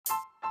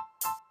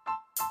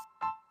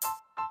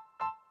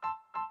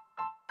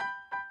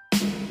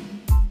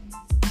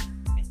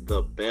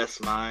the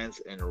best minds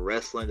in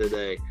wrestling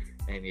today,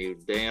 and you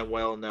damn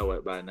well know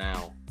it by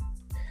now.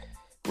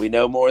 We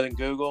know more than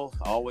Google,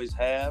 always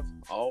have,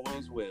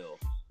 always will.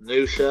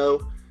 New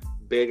show,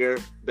 bigger,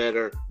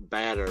 better,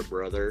 badder,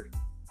 brother.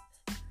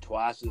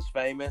 Twice as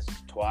famous,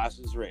 twice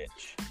as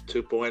rich.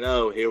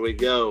 2.0, here we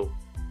go.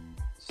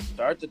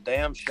 Start the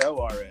damn show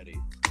already.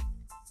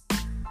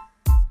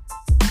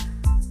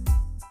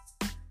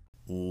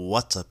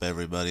 What's up,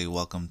 everybody?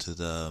 Welcome to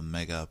the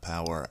Mega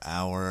Power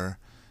Hour.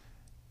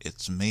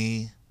 It's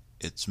me.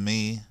 It's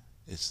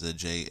the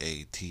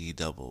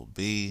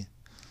JATBB.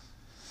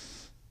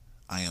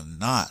 I am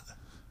not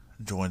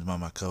joined by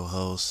my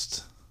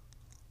co-host,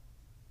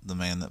 the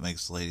man that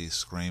makes ladies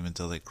scream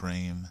until they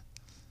cream.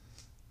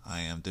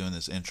 I am doing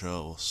this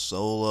intro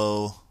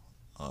solo.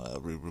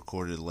 We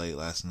recorded late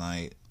last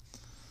night.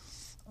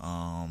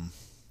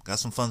 Got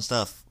some fun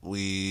stuff.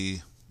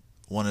 We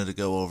wanted to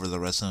go over the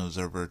Wrestling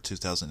Observer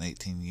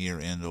 2018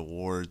 year-end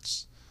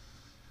awards.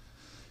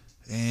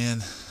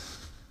 And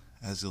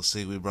as you'll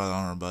see, we brought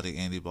on our buddy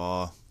Andy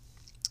Baugh.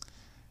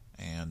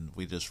 And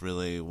we just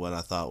really, what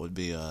I thought would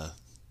be a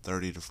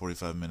 30 to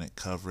 45 minute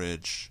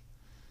coverage.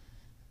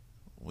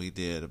 We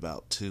did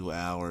about 2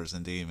 hours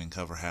and didn't even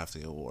cover half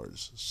the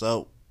awards.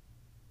 So,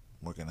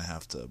 we're going to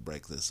have to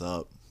break this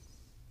up.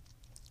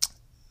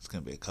 It's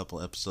going to be a couple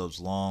episodes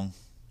long.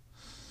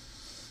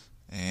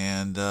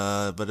 And,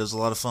 but it was a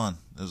lot of fun.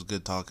 It was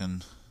good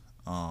talking.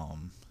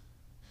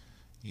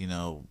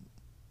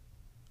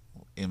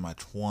 In my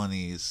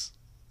 20s,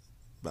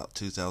 about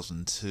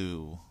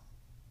 2002,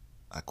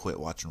 I quit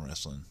watching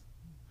wrestling.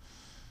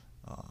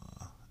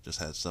 Just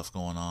had stuff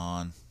going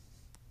on.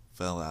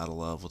 Fell out of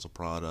love with the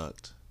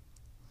product.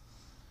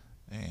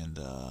 And,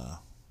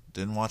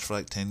 didn't watch for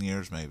like 10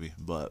 years maybe.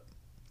 But,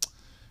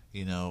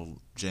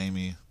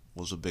 Jamie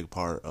was a big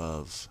part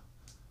of,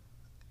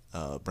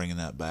 bringing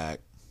that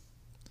back.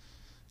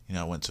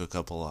 I went to a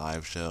couple of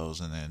live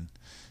shows, and then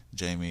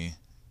Jamie,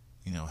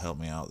 helped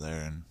me out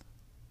there. And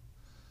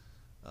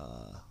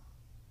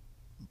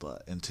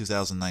but in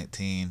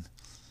 2019,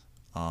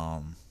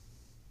 I'm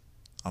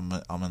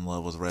in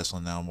love with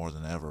wrestling now more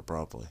than ever.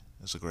 Probably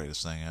it's the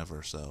greatest thing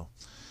ever. So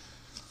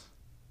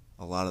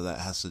a lot of that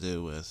has to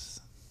do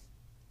with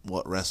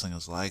what wrestling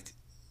is like.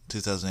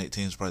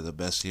 2018 is probably the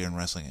best year in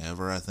wrestling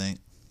ever. I think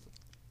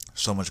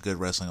so much good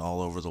wrestling all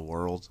over the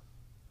world,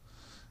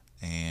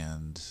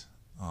 and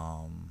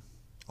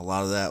a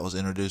lot of that was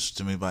introduced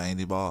to me by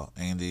Andy Baugh.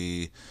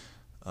 Andy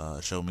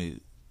showed me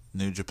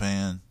New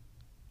Japan,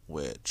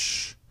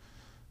 which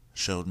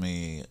showed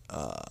me,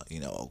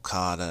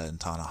 Okada and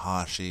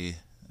Tanahashi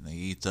and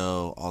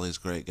Naito, all these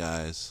great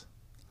guys.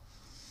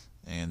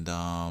 And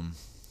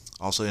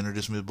also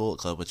introduced me to Bullet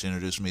Club, which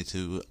introduced me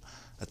to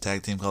a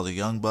tag team called the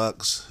Young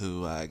Bucks,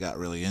 who I got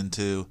really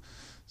into.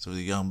 So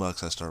the Young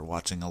Bucks, I started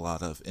watching a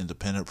lot of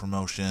independent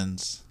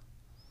promotions.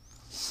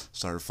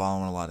 Started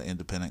following a lot of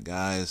independent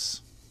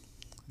guys.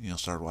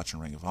 Started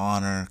watching Ring of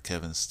Honor,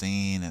 Kevin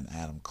Steen and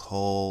Adam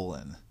Cole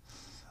and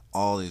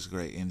all these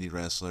great indie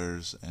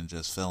wrestlers, and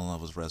just fell in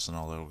love with wrestling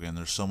all over again.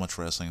 There's so much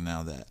wrestling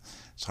now that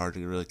it's hard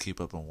to really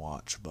keep up and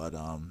watch. But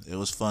it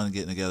was fun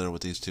getting together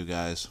with these two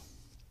guys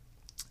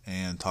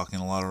and talking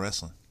a lot of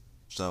wrestling.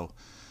 So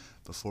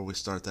before we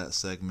start that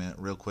segment,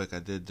 real quick, I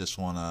did just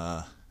want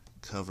to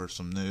cover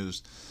some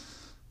news.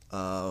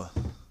 Bob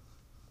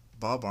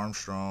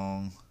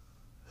Armstrong,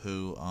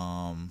 who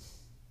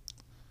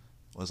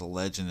was a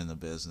legend in the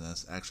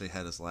business, actually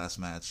had his last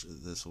match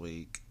this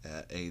week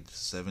at age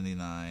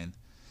 79,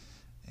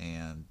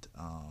 and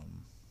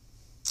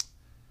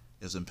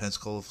it was in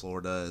Pensacola,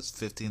 Florida. His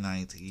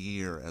 59th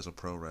year as a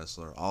pro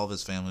wrestler. All of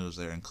his family was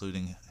there,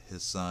 including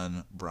his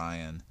son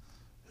Brian,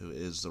 who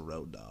is the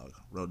Road Dogg.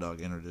 Road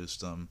Dogg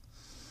introduced him.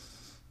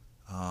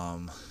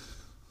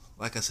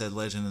 Like I said,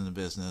 legend in the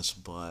business,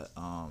 but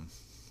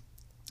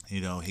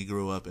he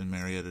grew up in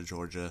Marietta,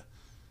 Georgia.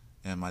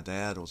 And my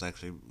dad was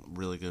actually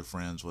really good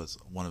friends with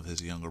one of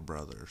his younger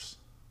brothers.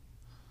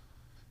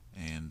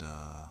 And,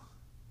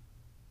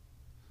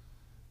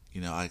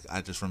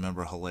 I just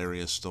remember a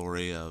hilarious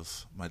story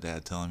of my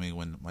dad telling me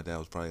when my dad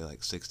was probably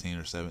like 16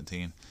 or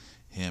 17,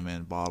 him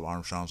and Bob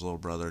Armstrong's little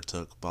brother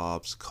took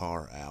Bob's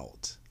car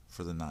out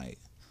for the night.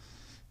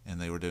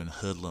 And they were doing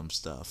hoodlum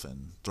stuff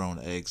and throwing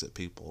eggs at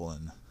people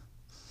and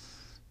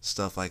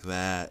stuff like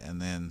that.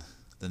 And then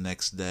the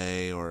next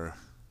day, I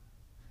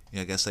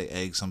guess they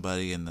egged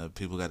somebody, and the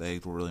people got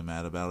egged were really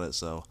mad about it.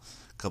 So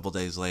a couple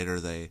days later,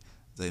 they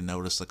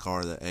noticed the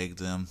car that egged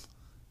them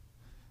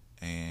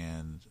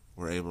and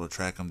were able to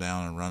track them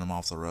down and run them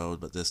off the road.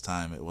 But this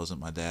time, it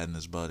wasn't my dad and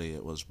his buddy.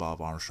 It was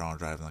Bob Armstrong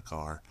driving the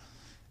car.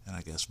 And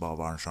I guess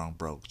Bob Armstrong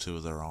broke 2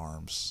 of their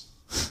arms.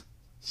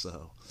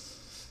 So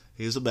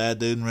he was a bad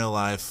dude in real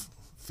life.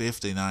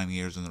 59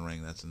 years in the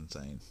ring. That's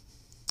insane.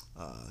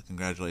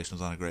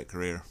 Congratulations on a great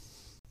career.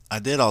 I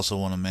did also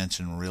want to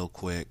mention real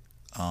quick,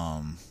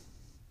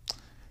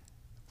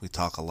 we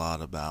talk a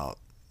lot about,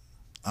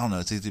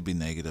 it's easy to be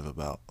negative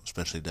about,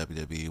 especially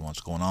WWE,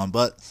 what's going on,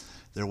 but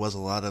there was a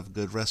lot of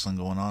good wrestling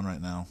going on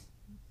right now.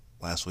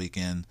 Last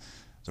weekend,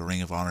 The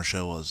Ring of Honor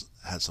show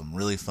had some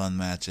really fun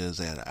matches.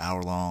 They had an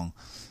hour-long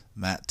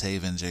Matt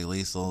Taven, Jay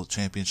Lethal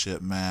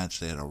championship match.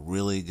 They had a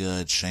really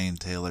good Shane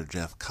Taylor,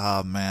 Jeff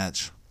Cobb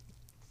match.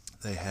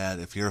 They had,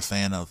 if you're a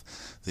fan of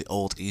the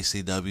old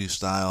ECW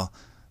style,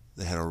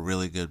 they had a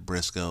really good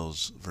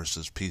Briscoes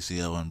versus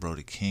PCO and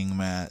Brody King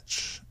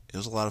match. It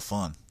was a lot of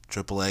fun.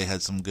 AAA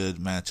had some good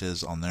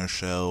matches on their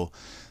show.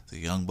 The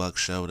Young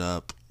Bucks showed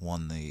up,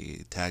 won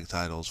the tag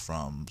titles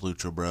from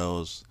Lucha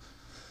Bros.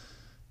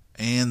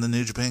 And the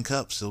New Japan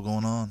Cup still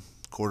going on.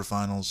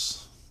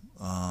 Quarterfinals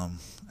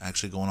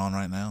actually going on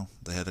right now.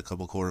 They had a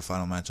couple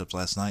quarterfinal matchups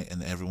last night,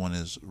 and everyone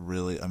is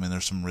really,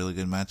 there's some really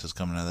good matches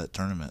coming out of that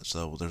tournament.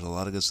 So there's a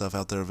lot of good stuff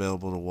out there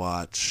available to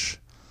watch.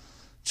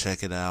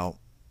 Check it out.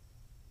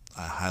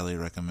 I highly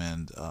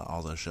recommend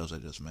all those shows I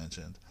just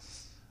mentioned.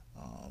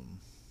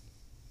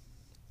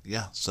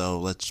 So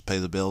let's pay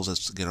the bills.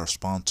 Let's get our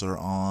sponsor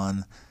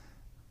on.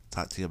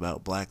 Talk to you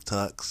about Black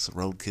Tux.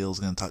 Roadkill's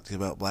going to talk to you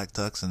about Black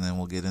Tux, and then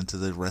we'll get into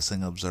the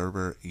Wrestling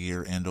Observer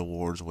Year-End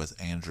Awards with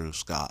Andrew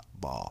Scott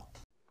Ball.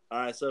 All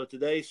right, so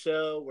today's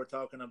show, we're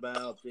talking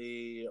about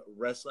the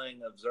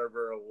Wrestling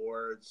Observer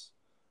Awards.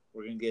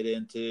 We're going to get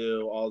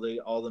into all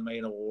the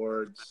main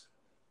awards,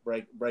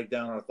 break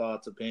down our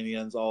thoughts,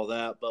 opinions, all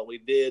that. But we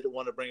did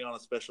want to bring on a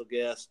special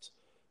guest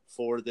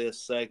for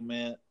this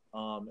segment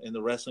in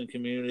the wrestling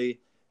community.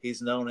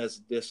 He's known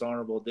as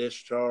Dishonorable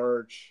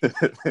Discharge.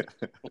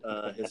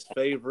 His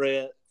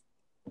favorite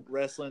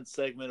wrestling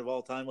segment of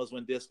all time was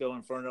when Disco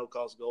Inferno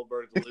caused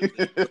Goldberg to lose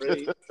his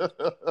streak.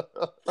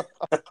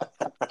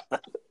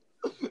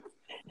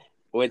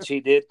 Which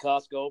he did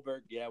cost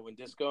Goldberg. Yeah, when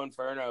Disco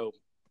Inferno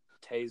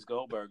tased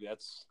Goldberg,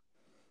 that's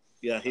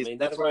why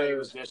he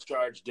was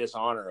discharged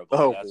dishonorable.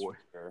 Oh, that's boy. For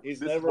sure.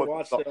 He's never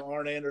watched an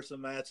Arn Anderson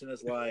match in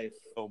his life.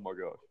 Oh, my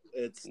gosh.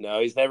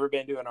 He's never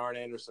been to an Arn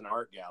Anderson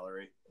art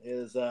gallery.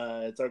 It's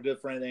our good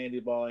friend Andy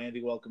Ball.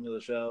 Andy, welcome to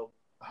the show.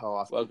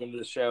 Welcome to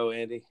the show,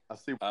 Andy. I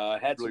see.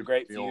 Had some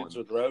great feuds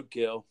with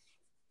Roadkill.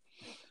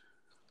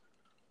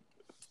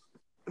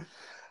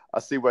 I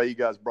see why you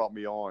guys brought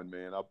me on,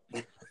 man.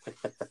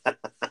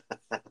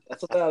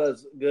 That's about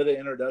as good an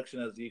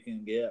introduction as you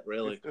can get,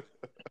 really.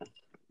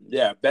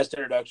 Yeah, best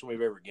introduction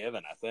we've ever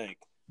given, I think.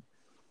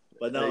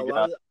 But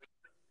no,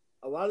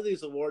 a lot of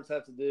these awards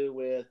have to do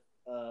with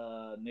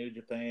New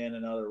Japan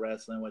and other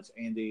wrestling, which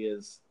Andy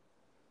is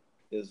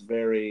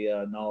very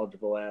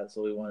knowledgeable at.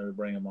 So we wanted to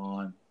bring him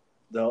on.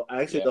 Though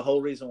actually, the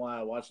whole reason why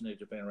I watch New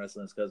Japan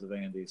wrestling is because of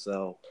Andy.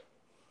 So.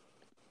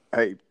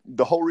 Hey,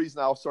 the whole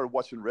reason I started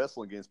watching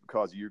wrestling is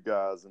because of you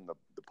guys and the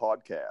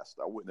podcast.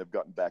 I wouldn't have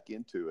gotten back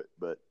into it,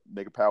 but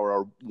Mega Power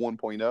Hour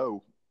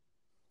 1.0.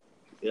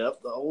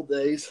 Yep, the old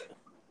days.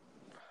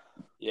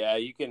 Yeah,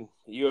 you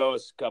owe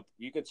us a couple.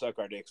 You can suck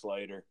our dicks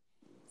later.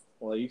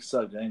 Well, you can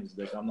suck James'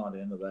 dick. I'm not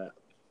into that.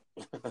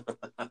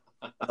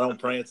 I don't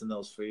prance in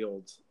those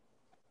fields.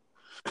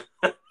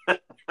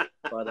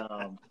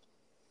 But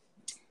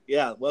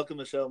yeah, welcome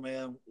to the show,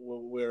 man.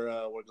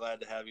 We're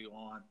glad to have you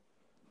on.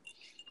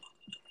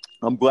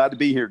 I'm glad to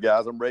be here,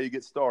 guys. I'm ready to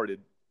get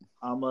started.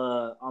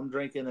 I'm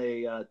drinking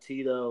a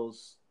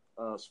Tito's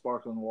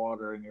sparkling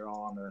water in your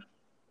honor.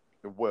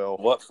 Well,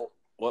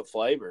 what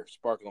flavor?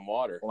 Sparkling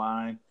water.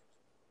 Lime.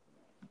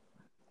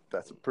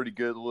 That's a pretty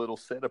good little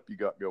setup you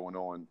got going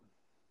on.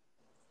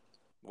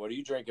 What are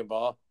you drinking,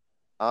 Ball?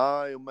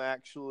 I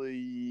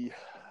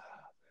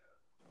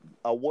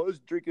was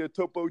drinking a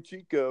Topo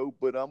Chico,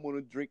 but I'm going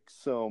to drink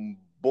some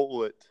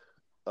Bullet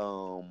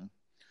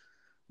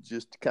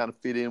just to kind of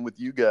fit in with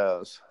you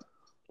guys.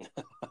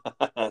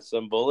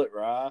 Some Bullet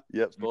Rye?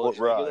 Yep, Bullet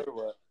Rye.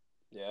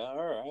 Yeah,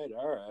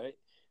 all right.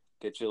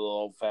 Get you a little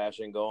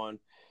old-fashioned going.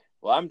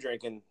 Well, I'm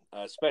drinking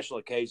a special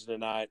occasion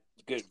tonight.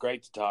 It's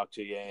great to talk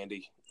to you,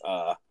 Andy.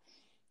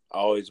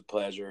 Always a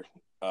pleasure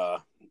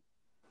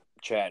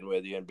chatting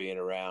with you and being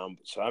around.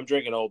 So I'm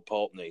drinking Old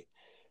Pulteney.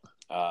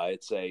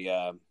 It's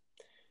a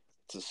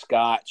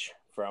Scotch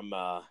from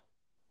the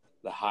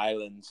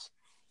Highlands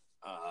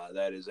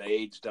that is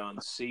aged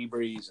on sea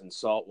breeze and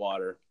salt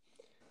water.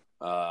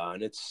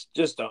 And it's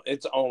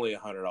only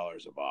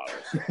 $100 a bottle.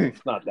 So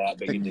it's not that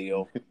big a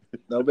deal.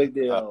 No big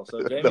deal.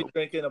 So Jamie's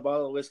drinking a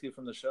bottle of whiskey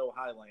from the show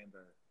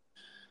Highlander.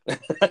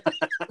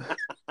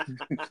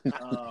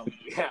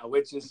 Yeah,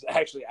 which is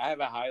actually, I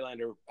have a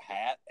Highlander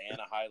hat and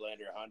a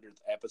Highlander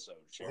 100th episode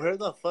shirt. Where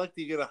the fuck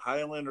do you get a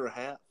Highlander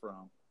hat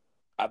from?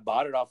 I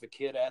bought it off a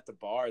kid at the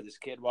bar. This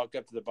kid walked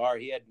up to the bar.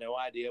 He had no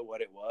idea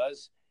what it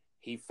was.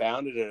 He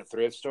found it at a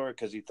thrift store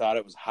because he thought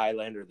it was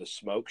Highlander the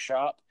Smoke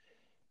Shop.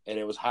 And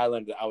it was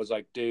Highlander. I was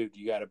like, dude,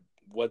 you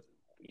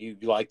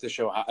like the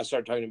show? I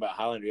started talking about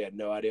Highlander. He had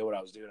no idea what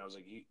I was doing. I was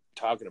like, you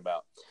talking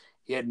about?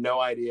 He had no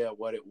idea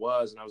what it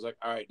was. And I was like,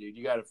 all right, dude,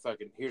 you got to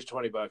here's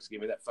 $20.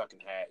 Give me that fucking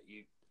hat.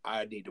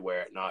 I need to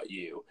wear it, not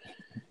you.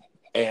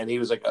 And he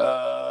was like,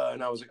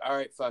 and I was like, all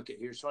right, fuck it.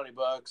 Here's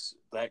 $20.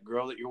 That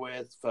girl that you're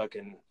with,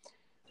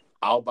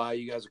 I'll buy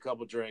you guys a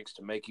couple drinks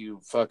to make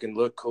you fucking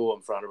look cool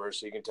in front of her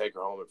so you can take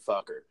her home and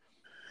fuck her.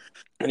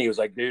 And he was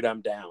like, dude,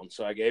 I'm down.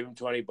 So I gave him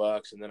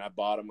 $20, and then I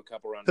bought him a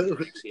couple rounds of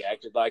drinks. He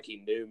acted like he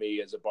knew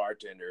me as a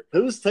bartender.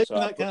 Who's taking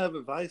that kind of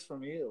advice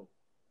from you?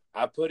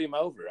 I put him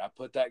over. I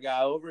put that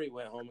guy over. He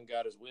went home and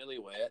got his willy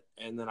wet,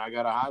 and then I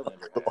got a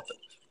Highlander hat.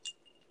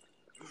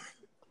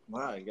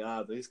 My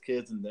God, these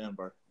kids in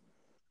Denver.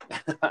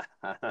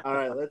 All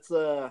right, let's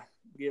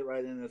get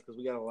right into this because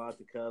we got a lot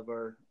to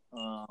cover.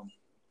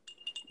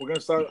 We're going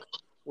to start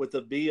with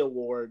the B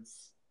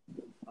awards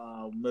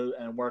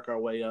and work our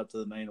way up to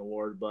the main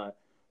award. But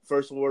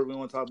first award we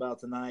want to talk about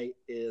tonight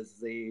is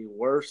the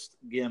Worst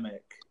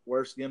Gimmick.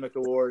 Worst Gimmick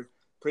Award.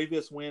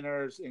 Previous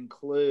winners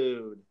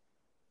include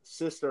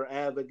Sister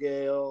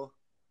Abigail,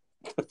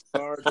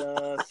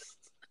 Stardust,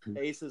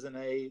 Aces and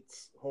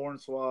Eights,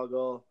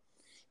 Hornswoggle,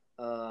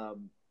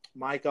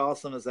 Mike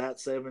Awesome is that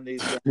 70s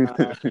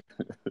guy.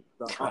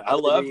 I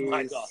love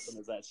Mike Awesome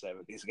as that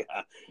 70s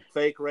guy.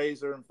 Fake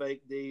Razor and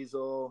Fake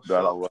Diesel,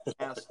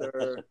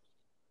 Master,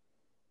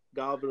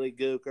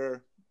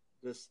 Gobbledygooker,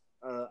 just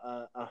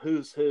a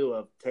who's who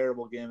of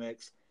terrible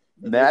gimmicks.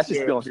 Nash has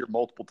been here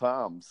multiple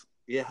times.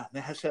 Yeah,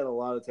 Nash had a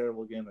lot of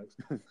terrible gimmicks.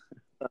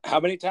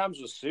 How many times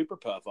was Super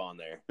Puff on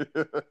there?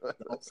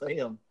 Don't say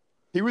him.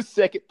 He was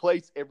second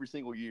place every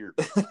single year.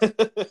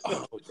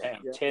 Oh,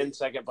 damn. Yeah. 10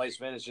 second place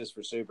finishes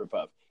for Super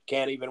Puff.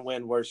 Can't even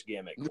win worst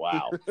gimmick.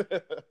 Wow.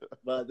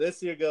 But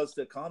this year goes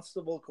to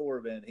Constable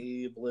Corbin.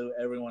 He blew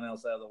everyone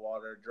else out of the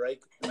water.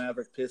 Drake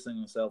Maverick pissing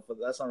himself, but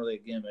that's not really a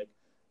gimmick.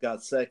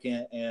 Got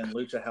second, and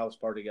Lucha House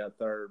Party got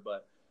third.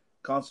 But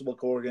Constable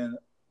Corbin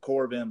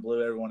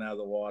blew everyone out of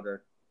the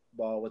water.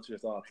 Ball, what's your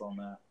thoughts on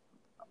that?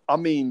 I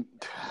mean,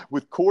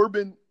 with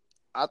Corbin,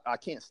 I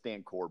can't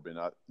stand Corbin.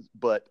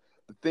 But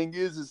the thing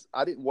is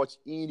I didn't watch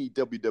any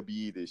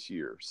WWE this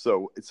year.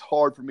 So it's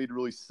hard for me to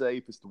really say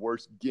if it's the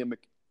worst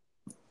gimmick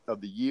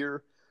of the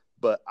year.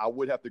 But I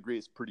would have to agree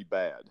it's pretty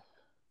bad.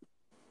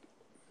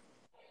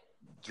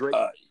 Drake.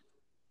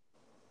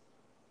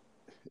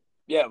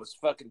 Yeah, it was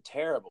fucking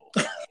terrible.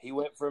 He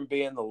went from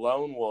being the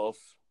lone wolf,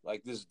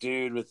 like this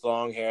dude with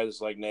long hair,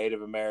 this like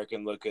Native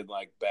American looking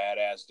like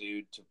badass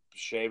dude, to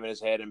shaving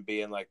his head and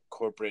being like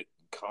corporate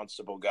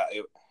constable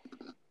guy.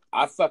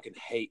 I fucking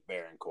hate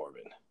Baron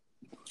Corbin.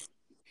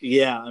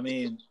 Yeah, I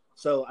mean,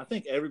 so I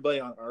think everybody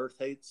on Earth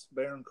hates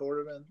Baron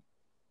Corbin.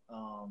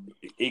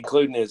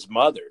 Including his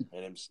mother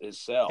and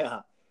himself.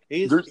 Yeah,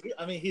 he's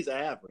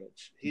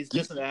average. He's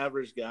just an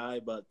average guy,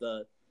 but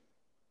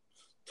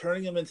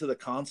turning him into the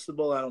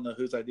constable, I don't know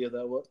whose idea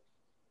that was.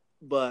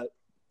 But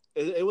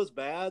it was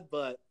bad,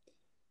 but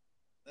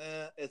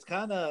it's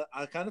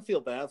I kind of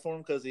feel bad for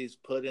him because he's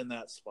put in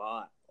that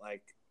spot.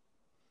 Like,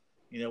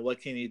 you know,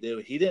 what can he do?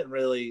 He didn't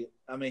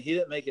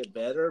make it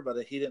better,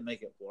 but he didn't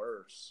make it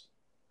worse.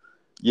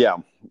 Yeah.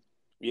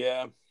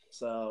 Yeah.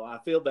 So I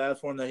feel bad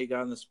for him that he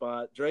got in the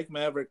spot. Drake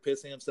Maverick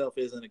pissing himself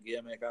isn't a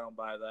gimmick. I don't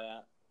buy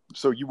that.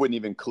 So you wouldn't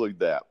even include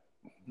that?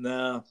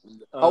 No.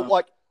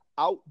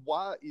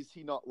 Why is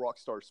he not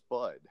Rockstar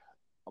Spud?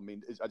 I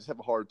mean, I just have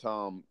a hard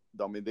time.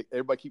 I mean,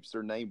 everybody keeps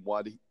their name.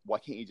 Why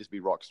can't he just be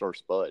Rockstar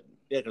Spud?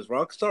 Yeah, because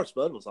Rockstar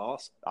Spud was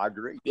awesome. I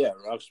agree. Yeah,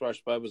 Rockstar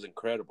Spud was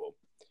incredible.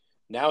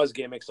 Now his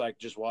gimmick's like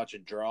just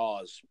watching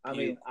draws. I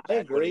mean, I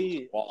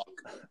agree.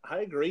 I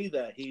agree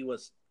that he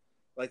was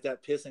like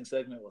that pissing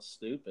segment was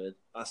stupid.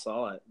 I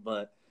saw it,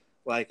 but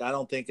like I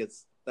don't think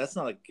that's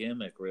not a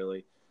gimmick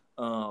really.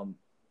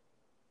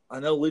 I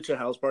know Lucha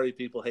House Party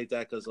people hate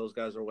that because those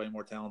guys are way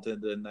more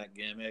talented than that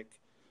gimmick.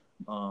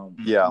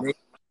 Yeah.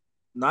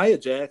 Nia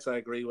Jax, I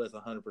agree with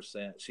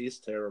 100%. She's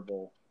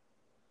terrible.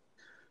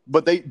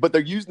 But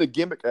they're using the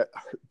gimmick.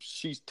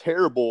 She's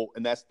terrible,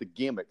 and that's the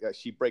gimmick.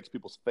 She breaks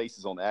people's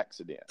faces on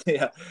accident.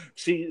 Yeah,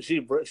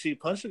 she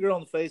punched a girl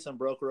in the face and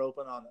broke her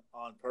open on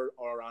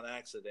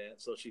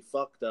accident. So she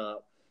fucked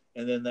up,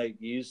 and then they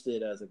used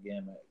it as a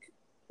gimmick,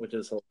 which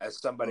is as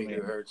somebody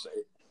who hurts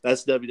it.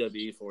 That's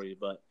WWE for you,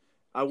 but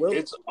I will.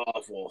 It's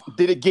awful.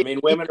 Did it get? I mean,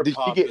 women are did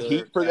popular. She get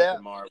heat for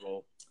that?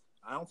 Marvel.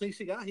 I don't think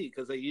she got heat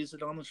because they used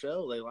it on the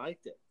show. They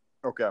liked it.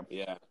 Okay.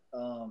 Yeah.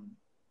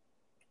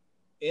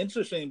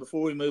 Interesting.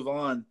 Before we move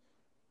on,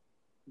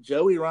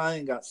 Joey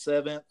Ryan got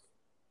 7th,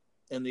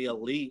 and the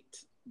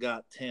Elite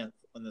got 10th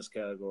in this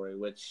category,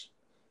 which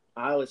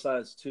I always thought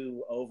it's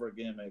 2 over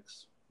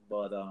gimmicks,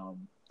 but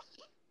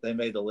they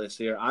made the list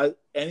here.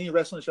 Any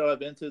wrestling show I've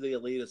been to, the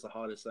Elite is the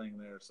hottest thing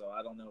there, so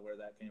I don't know where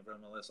that came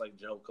from unless like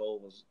Joe Cole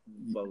was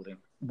voting.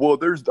 Well,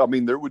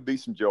 there would be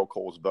some Joe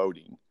Cole's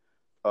voting,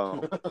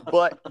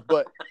 but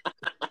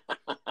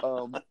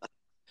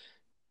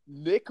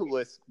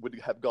Nicholas would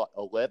have got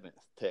 11th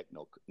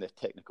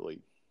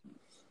technically.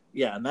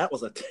 Yeah, and that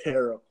was a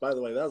terrible. By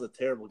the way, that was a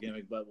terrible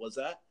gimmick. But was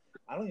that?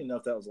 I don't even know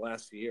if that was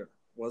last year.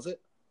 Was it?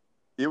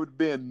 It would have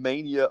been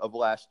Mania of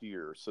last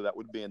year, so that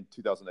would have been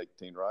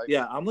 2018, right?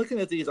 Yeah, I'm looking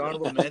at these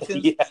honorable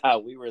mentions. Yeah,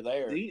 we were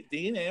there.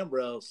 Dean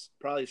Ambrose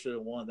probably should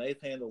have won. They've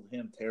handled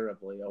him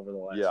terribly over the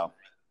last year.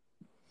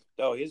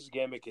 Oh, his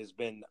gimmick has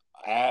been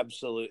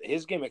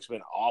his gimmick's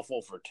been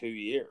awful for 2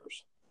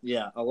 years.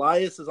 Yeah,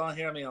 Elias is on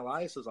here. I mean,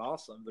 Elias is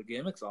awesome. The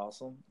gimmick's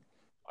awesome.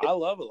 I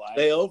love Elias.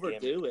 They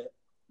overdo it.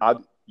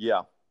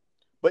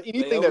 But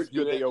anything that's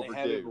good, they Have him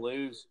overdo.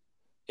 lose.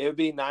 It would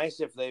be nice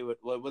if they would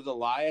with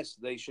Elias.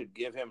 They should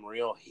give him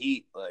real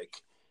heat. Like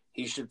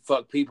he should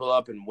fuck people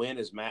up and win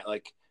his match.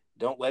 Like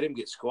don't let him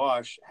get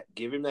squashed.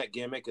 Give him that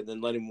gimmick and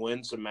then let him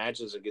win some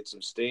matches and get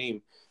some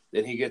steam.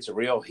 Then he gets a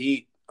real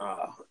heat.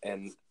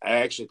 And I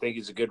actually think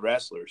he's a good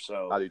wrestler.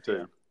 So I do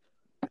too.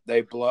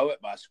 They blow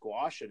it by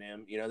squashing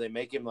him. You know, they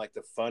make him like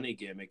the funny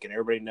gimmick, and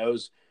everybody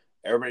knows.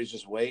 Everybody's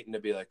just waiting to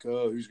be like,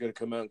 oh, who's going to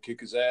come out and kick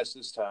his ass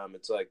this time?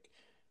 It's like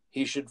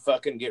he should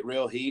fucking get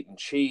real heat and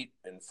cheat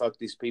and fuck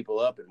these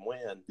people up and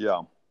win.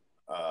 Yeah.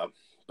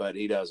 But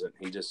he doesn't.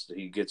 He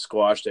gets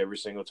squashed every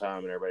single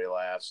time, and everybody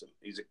laughs. And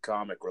he's a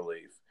comic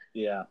relief.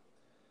 Yeah.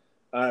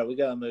 All right, we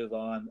got to move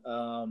on.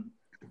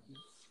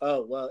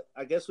 Oh well,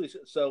 I guess we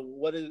should. So,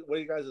 what are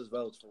you guys'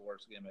 votes for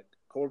worst gimmick?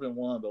 Corbin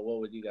won, but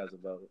what would you guys have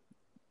voted?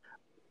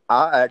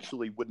 I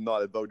actually would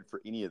not have voted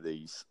for any of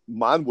these.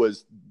 Mine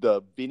was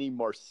the Vinny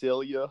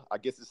Marcellia. I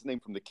guess it's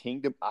named from the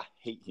Kingdom. I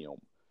hate him.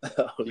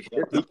 Oh,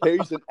 yeah. He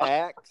carries an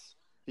axe.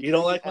 You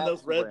don't like when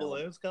those red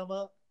balloons come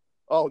up?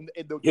 Oh, and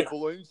the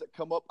balloons that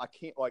come up, I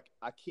can't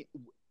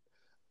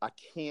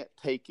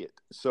take it.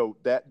 So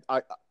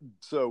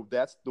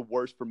that's the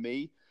worst for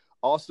me.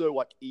 Also,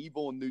 like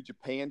Evil in New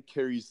Japan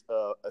carries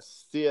a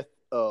Sith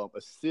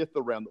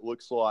around that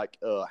looks like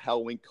a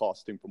Halloween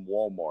costume from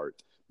Walmart.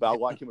 But I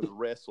like him as a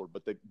wrestler,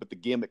 but the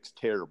gimmick's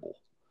terrible.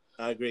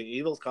 I agree.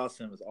 Evil's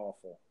costume is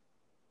awful.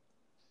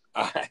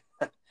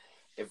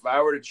 If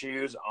I were to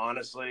choose,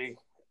 honestly,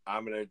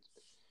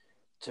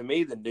 to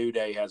me, the New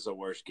Day has the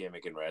worst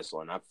gimmick in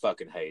wrestling. I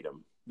fucking hate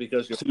them.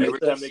 Because you're every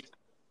racist? time they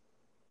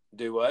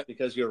do what?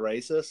 Because you're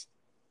racist?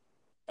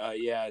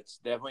 Yeah, it's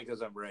definitely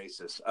because I'm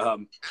racist.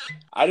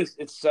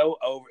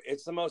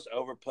 It's the most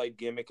overplayed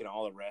gimmick in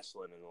all of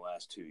wrestling in the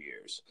last 2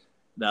 years.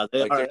 No,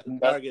 they are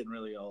getting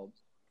really old.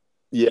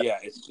 Yeah,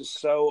 it's just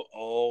so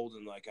old,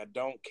 and like I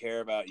don't care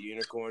about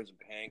unicorns and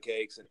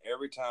pancakes. And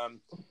every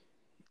time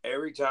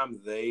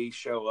they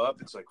show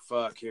up, it's like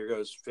fuck. Here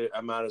goes.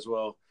 I might as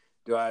well.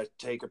 Do I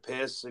take a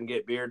piss and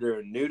get beer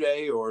during New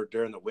Day or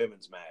during the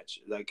women's match?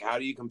 Like, how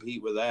do you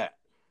compete with that?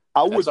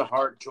 That's a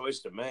hard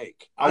choice to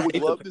make. I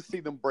would love to see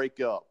them break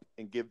up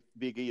and give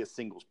Big E a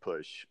singles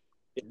push.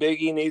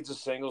 Big E needs a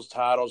singles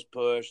titles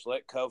push.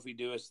 Let Kofi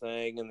do his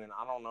thing, and then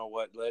I don't know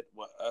what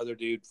other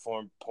dude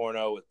form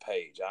porno with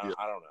Paige. I don't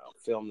know.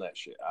 Film that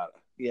shit.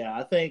 Yeah,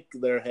 I think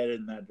they're headed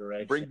in that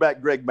direction. Bring back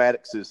Greg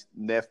Maddox's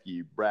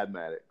nephew, Brad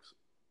Maddox.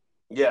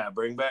 Yeah,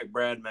 bring back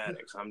Brad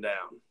Maddox. I'm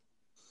down.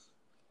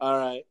 All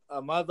right,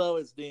 my vote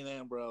is Dean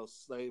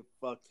Ambrose. They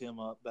fucked him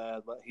up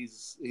bad, but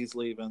he's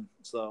leaving.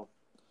 So,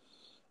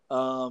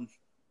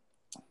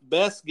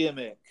 best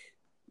gimmick.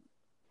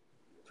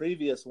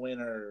 Previous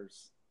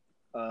winners.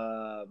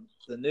 The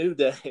New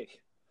Day,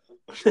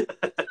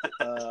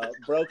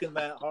 Broken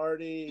Matt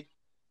Hardy,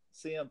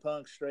 CM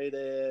Punk Straight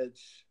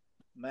Edge,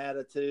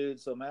 Mattitude.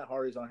 So Matt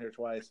Hardy's on here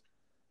twice.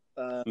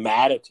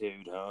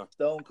 Mattitude, huh?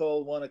 Stone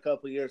Cold won a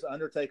couple years.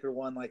 Undertaker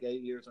won like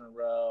 8 years in a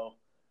row.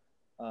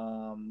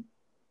 $1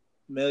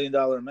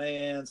 Million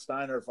Man,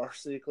 Steiner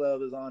Varsity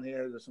Club is on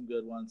here. There's some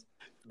good ones.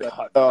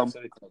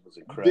 Varsity Club was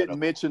incredible. Didn't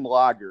mention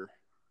Liger.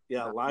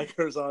 Yeah,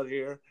 Liger's on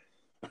here.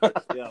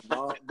 Yeah,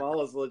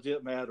 Ball is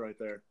legit mad right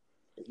there.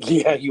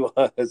 Yeah, he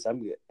was.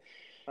 I'm good.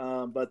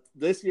 But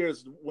this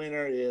year's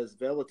winner is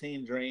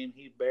Velveteen Dream.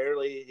 He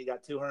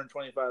got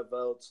 225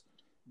 votes,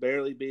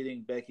 barely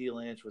beating Becky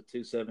Lynch with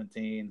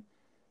 217.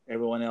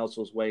 Everyone else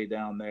was way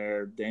down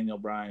there. Daniel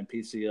Bryan,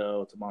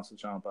 PCO, Tommaso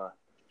Ciampa.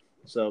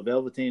 So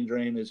Velveteen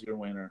Dream is your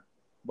winner.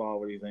 Ball,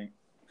 what do you think?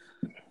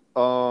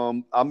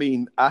 I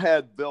mean, I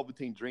had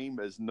Velveteen Dream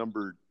as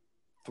number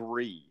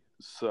 3.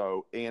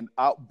 So, and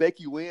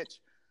Becky Lynch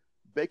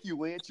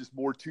is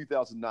more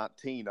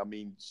 2019. I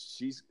mean,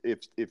 she's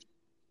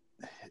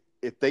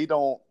if they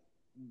don't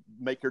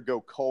make her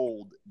go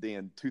cold,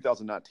 then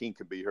 2019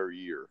 could be her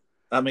year.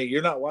 I mean,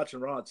 you're not watching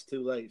Raw. It's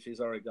too late.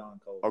 She's already gone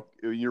cold.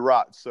 Okay, you're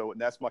right. So,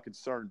 and that's my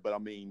concern. But I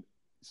mean,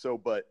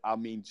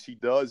 she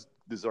does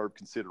deserve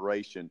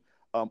consideration.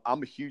 I'm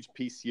a huge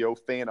PCO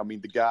fan. I mean,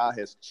 the guy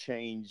has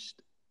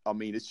changed. I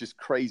mean, it's just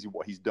crazy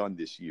what he's done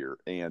this year.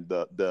 And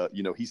the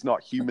he's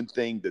not human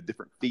thing, the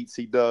different feats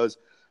he does.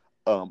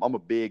 I'm a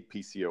big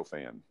PCO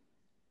fan.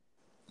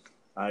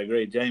 I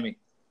agree. Jamie.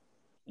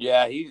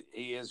 Yeah, he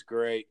is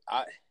great.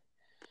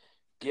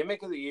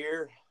 Gimmick of the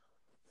year,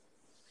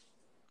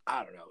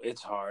 I don't know.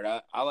 It's hard.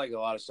 I like a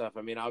lot of stuff.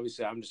 I mean,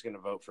 obviously, I'm just going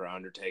to vote for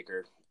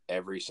Undertaker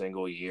every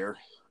single year,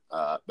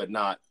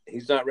 but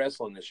he's not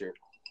wrestling this year.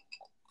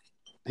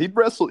 He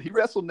wrestled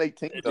in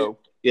 18 though.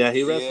 Yeah,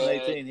 he wrestled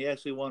in 18. He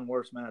actually won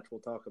worst match.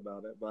 We'll talk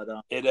about it, but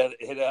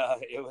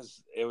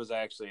it was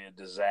actually a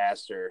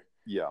disaster.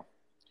 Yeah,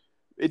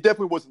 it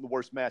definitely wasn't the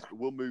worst match. But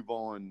we'll move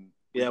on.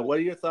 Yeah, what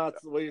are your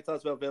thoughts? What are your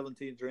thoughts about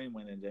Velveteen Dream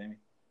winning, Jamie?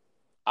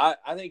 I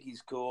think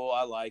he's cool.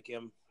 I like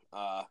him.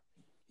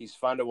 He's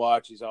fun to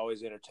watch. He's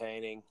always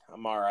entertaining.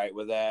 I'm all right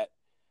with that.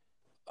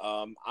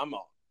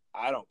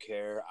 I don't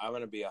care. I'm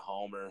going to be a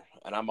homer,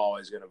 and I'm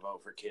always going to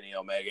vote for Kenny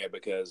Omega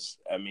because,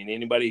 I mean,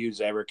 anybody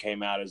who's ever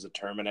came out as a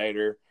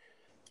Terminator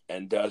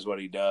and does what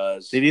he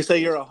does. Did you say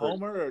you're a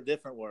homer or a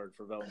different word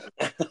for Velveteen?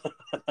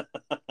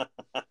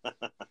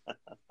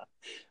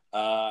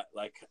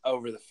 Like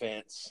over the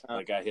fence,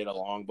 like I hit a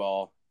long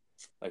ball,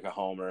 like a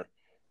homer.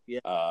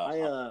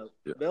 Yeah,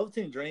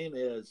 Velveteen Dream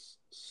is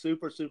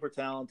super, super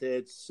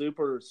talented,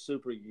 super,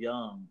 super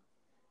young.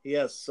 He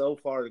has so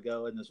far to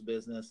go in this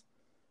business,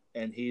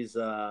 and he's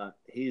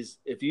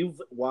if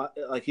you've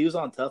like he was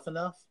on Tough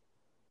Enough.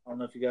 I don't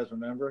know if you guys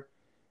remember,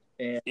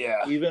 and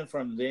even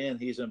from then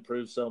he's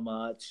improved so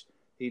much.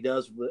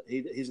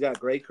 He's got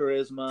great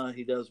charisma.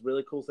 He does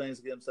really cool things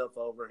to get himself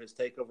over. His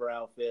takeover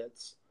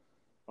outfits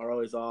are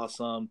always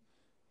awesome.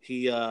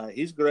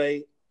 He's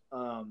great.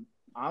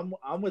 I'm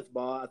with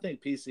Bob. I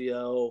think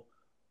PCO,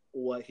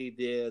 what he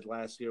did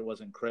last year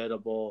was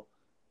incredible,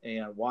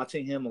 and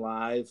watching him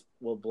live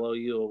will blow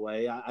you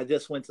away. I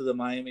just went to the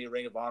Miami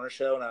Ring of Honor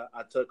show, and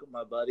I took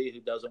my buddy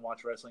who doesn't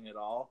watch wrestling at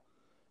all,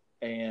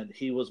 and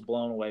he was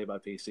blown away by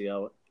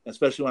PCO,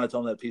 especially when I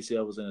told him that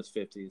PCO was in his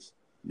 50s.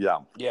 Yeah.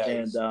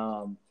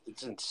 And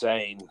it's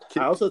insane.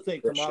 I also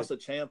think Tommaso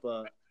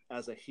Ciampa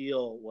as a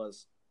heel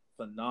was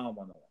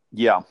phenomenal.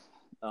 Yeah.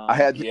 I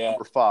had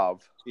number 5.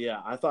 Yeah,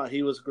 I thought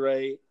he was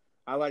great.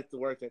 I liked the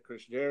work that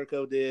Chris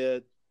Jericho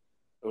did.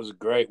 It was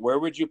great. Where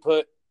would you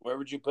put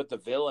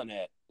the villain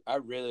at? I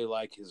really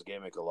like his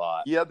gimmick a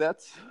lot. Yeah,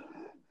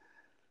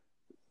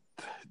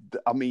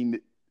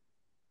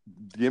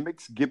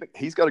 gimmick.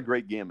 He's got a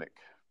great gimmick.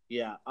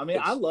 Yeah, I mean,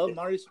 I love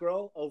Marty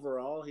Scurll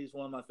overall. He's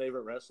one of my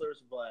favorite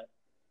wrestlers, but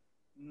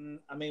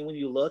I mean, when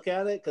you look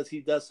at it, because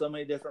he does so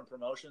many different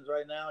promotions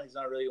right now, he's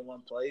not really in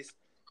one place.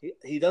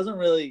 He doesn't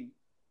really.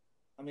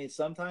 I mean,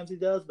 sometimes he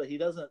does, but he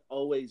doesn't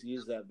always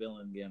use that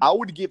villain gimmick. I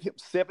would give him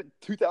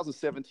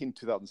 2017,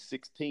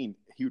 2016.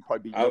 He would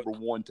probably be number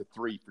 1 to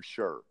 3 for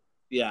sure.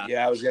 Yeah.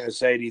 Yeah, I was going to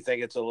say, do you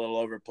think it's a little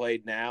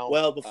overplayed now?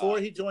 Well, before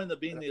he joined the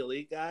Being the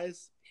Elite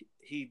guys,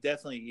 he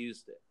definitely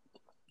used it.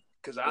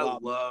 Because I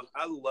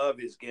love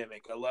his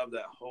gimmick. I love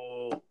that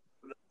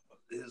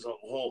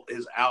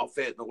his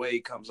outfit and the way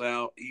he comes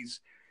out.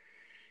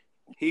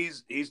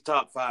 He's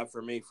top 5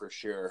 for me for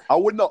sure. I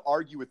would not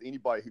argue with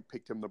anybody who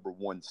picked him number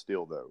 1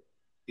 still, though.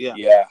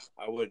 Yeah,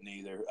 I wouldn't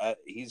either.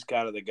 He's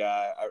kind of the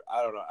guy.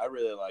 I don't know. I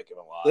really like him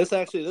a lot.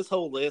 This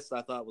whole list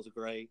I thought was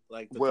great.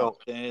 Like the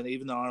top 10,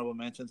 even the honorable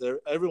mentions.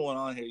 Everyone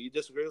on here. You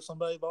disagree with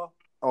somebody, Bob?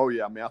 Oh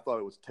yeah, I mean I thought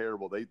it was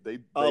terrible. They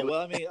well,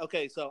 I mean,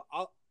 okay. So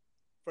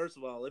first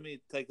of all, let me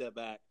take that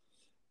back.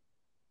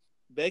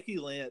 Becky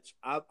Lynch,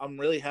 I'm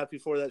really happy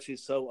for that.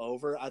 She's so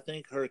over. I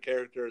think her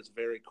character is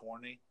very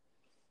corny.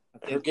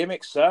 Her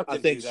gimmick sucked. I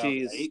think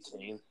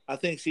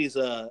she's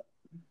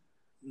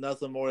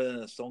nothing more than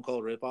a Stone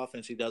Cold ripoff,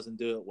 and she doesn't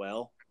do it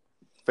well.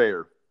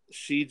 Fair.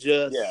 She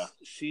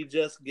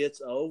just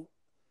gets over.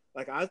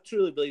 Like, I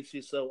truly believe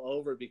she's so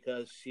over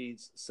because she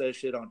says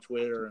shit on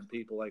Twitter and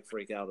people like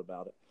freak out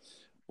about it.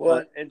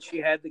 Well, and she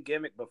had the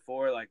gimmick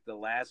before, like the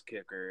Last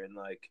Kicker, and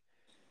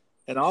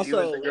also she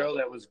was the girl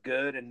that was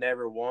good and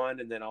never won,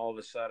 and then all of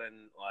a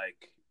sudden,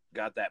 like,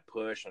 got that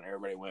push and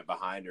everybody went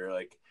behind her.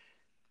 Like,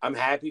 I'm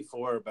happy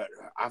for her, but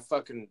I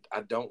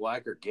don't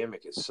like her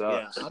gimmick. It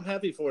sucks. Yeah, I'm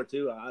happy for her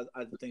too. I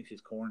think she's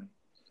corny.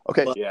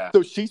 Okay,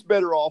 so she's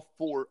better off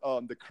for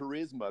the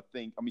charisma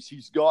thing. I mean,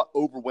 she's got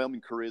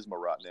overwhelming charisma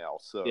right now.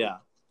 So yeah,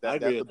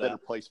 that's a better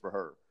place for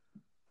her.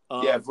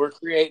 If we're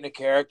creating a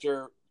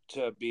character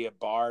to be a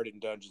bard in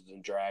Dungeons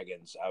and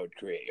Dragons, I would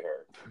create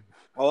her.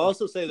 I'll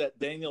also say that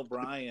Daniel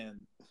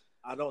Bryan,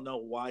 I don't know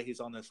why he's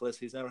on this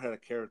list. He's never had a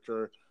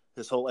character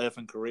his whole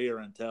effing career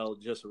until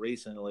just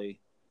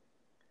recently.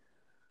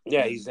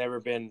 Yeah, he's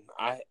never been.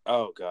 I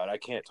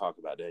can't talk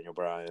about Daniel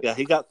Bryan. Yeah,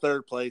 he got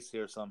 3rd place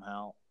here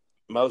somehow.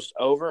 Most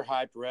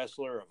overhyped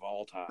wrestler of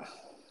all time.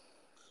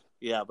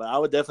 Yeah, but I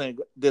would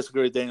definitely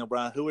disagree with Daniel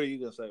Bryan. Who are you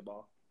going to say,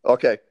 Ball?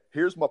 Okay,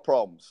 here's my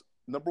problems.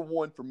 Number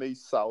 1 for me,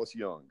 Silas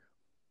Young.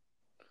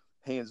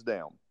 Hands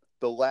down.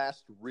 The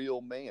last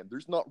real man.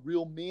 There's not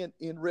real men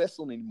in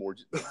wrestling anymore.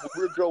 When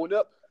we were growing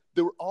up,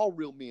 they were all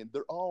real men.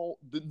 None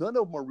of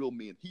them are real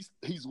men.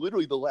 He's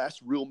literally the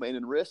last real man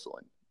in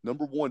wrestling.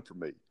 Number 1 for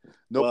me.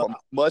 Problem.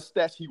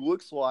 Mustache, he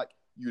looks like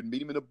you would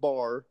meet him in a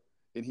bar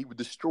and he would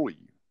destroy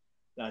you.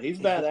 Now, he's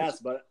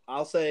badass, but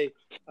I'll say,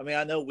 I mean,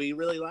 I know we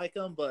really like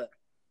him, but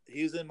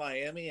he was in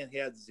Miami and he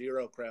had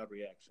 0 crowd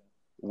reaction.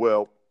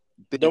 Well,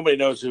 nobody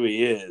knows who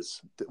he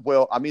is.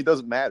 Well, I mean, it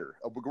doesn't matter.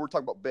 We're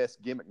talking about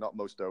best gimmick, not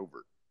most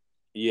over.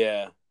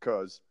 Yeah.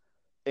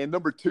 And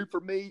number 2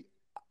 for me,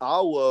 I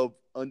love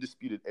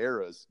Undisputed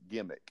Era's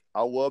gimmick.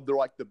 They're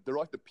like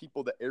the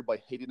people that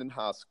everybody hated in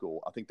high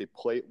school. I think they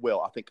play it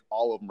well. I think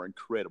all of them are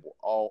incredible.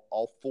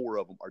 All 4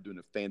 of them are doing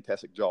a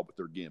fantastic job with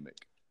their gimmick.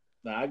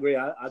 No, I agree.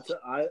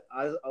 I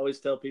always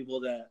tell people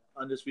that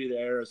Undisputed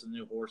Era is the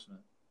new Horseman.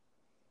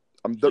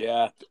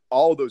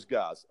 All of those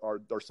guys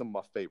are some of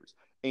my favorites.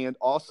 And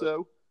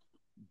also,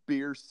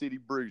 Beer City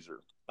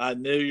Bruiser. I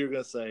knew you were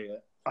going to say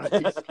it.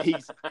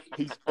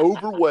 He's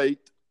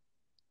overweight.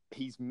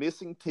 He's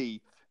missing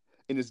teeth.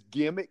 And his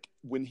gimmick,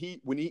 when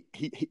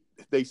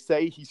they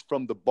say he's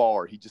from the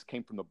bar. He just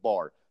came from the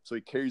bar. So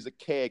he carries a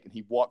keg and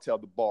he walks out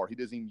of the bar. He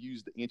doesn't even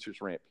use the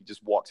entrance ramp. He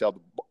just walks out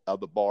out of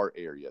the bar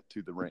area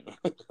to the ring.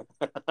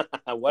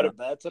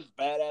 That's a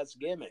badass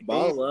gimmick.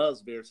 Ball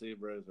loves Beer City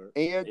Bruiser.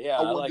 And Yeah,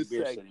 I I wanted like to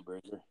Beer say, City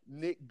Bruiser.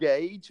 Nick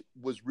Gage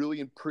was really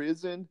in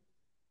prison.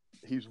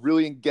 He's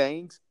really in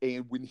gangs,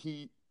 and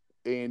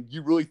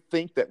you really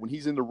think that when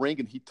he's in the ring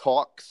and he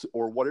talks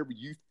or whatever,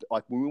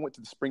 like when we went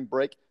to the spring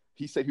break,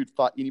 he said he'd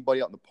fight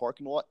anybody out in the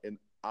parking lot, and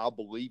I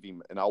believe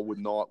him, and I would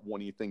not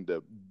want anything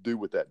to do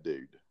with that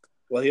dude.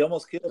 Well, he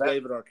almost killed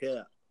David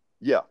Arquette.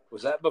 Yeah.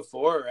 Was that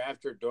before or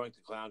after Doink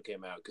the Clown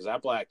came out? Because I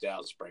blacked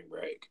out spring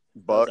break.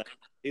 Buck.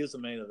 He was the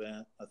main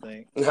event, I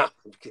think.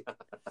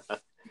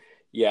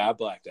 Yeah, I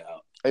blacked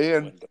out.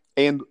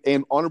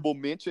 And honorable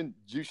mention,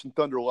 Jushin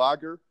Thunder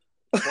Liger.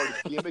 Part of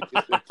the gimmick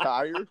is the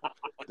attire.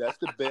 That's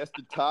the best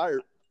attire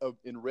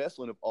in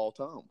wrestling of all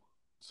time.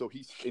 So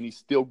he's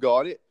still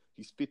got it.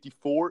 He's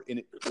 54, and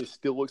it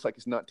still looks like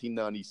it's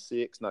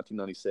 1996,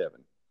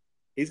 1997.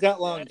 He's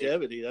got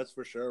longevity, that's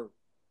for sure.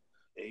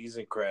 He's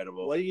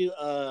incredible. What do you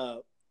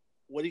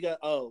got?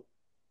 Oh,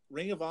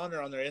 Ring of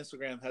Honor on their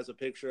Instagram has a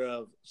picture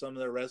of some of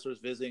their wrestlers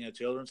visiting a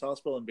children's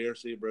hospital, and Beer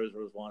City Bruiser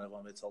was one of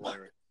them. It's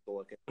hilarious to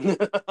look at.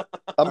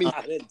 I mean,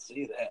 I didn't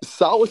see that.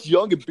 Silas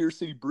Young and Beer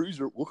City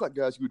Bruiser look like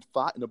guys who would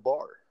fight in a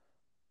bar.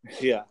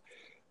 Yeah.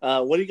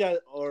 What do you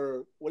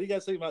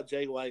guys think about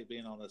Jay White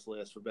being on this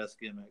list for best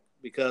gimmick?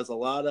 Because I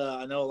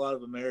know a lot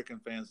of American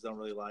fans don't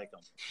really like him.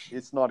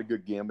 It's not a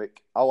good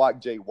gimmick. I like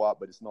Jay White,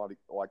 but it's not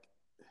like.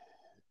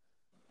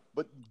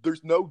 But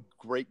there's no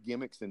great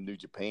gimmicks in New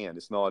Japan.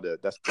 That's not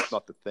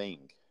the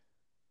thing.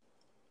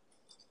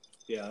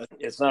 Yeah,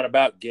 it's not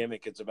about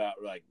gimmick. It's about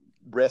like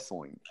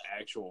wrestling,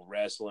 actual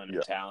wrestling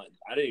and talent.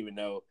 I didn't even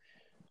know.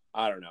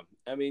 I don't know.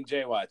 I mean,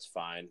 Jay White's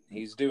fine.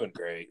 He's doing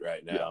great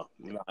right now.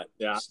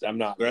 I'm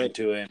not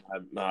into him.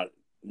 I'm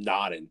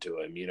not into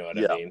him. You know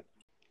what I mean?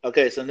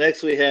 Okay, so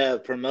next we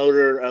have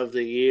Promoter of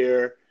the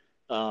Year.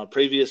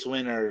 Previous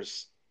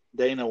winners: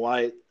 Dana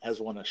White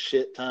has won a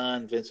shit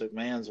ton. Vince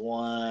McMahon's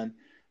won.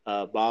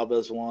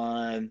 Baba's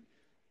won.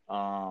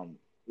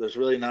 There's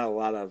really not a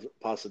lot of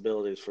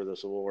possibilities for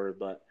this award,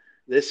 but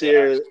this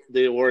year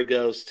the award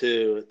goes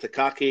to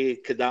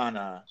Takaki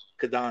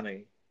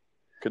Kadani,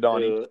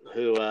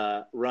 who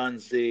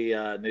runs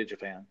the New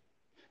Japan.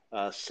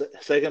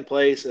 Second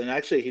place, and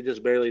actually he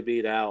just barely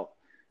beat out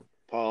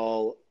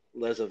Paul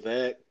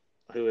Lezavec,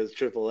 who is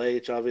Triple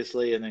H,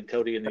 obviously, and then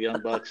Cody and the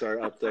Young Bucks are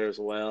up there as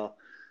well.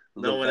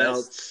 No one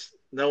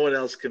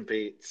else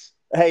competes.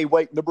 Hey,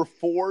 wait, number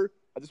 4.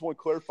 I just want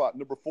to clarify.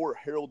 Number 4,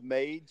 Harold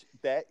Mage.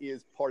 That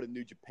is part of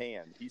New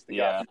Japan. He's the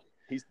guy.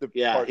 He's the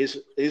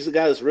he's the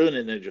guy that's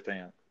ruining New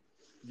Japan.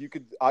 You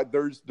could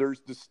there's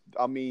this.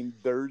 I mean,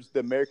 there's the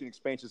American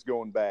expansion is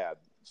going bad.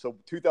 So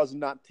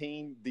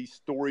 2019, these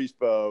stories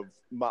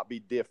might be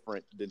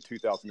different than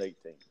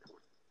 2018.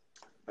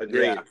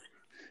 Agreed. Yeah.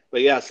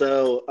 But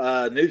so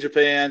New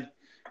Japan,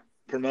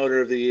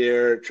 Promoter of the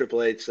Year,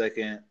 Triple H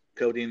second,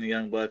 Cody and the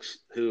Young Bucks,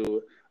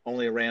 who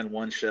only ran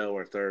one show,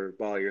 or third.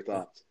 Ball, your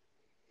thoughts?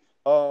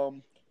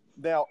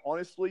 Now,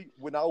 honestly,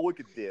 when I look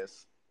at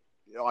this,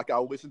 like I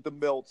listen to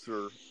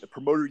Meltzer, the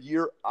Promoter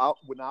Year.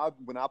 When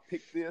I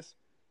pick this,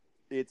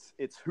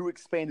 it's who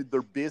expanded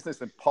their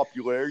business and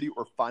popularity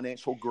or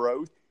financial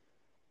growth.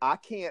 I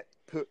can't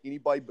put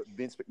anybody but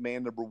Vince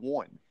McMahon number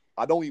 1.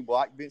 I don't even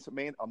like Vince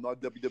McMahon. I'm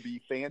not a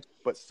WWE fan,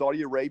 but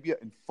Saudi Arabia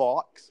and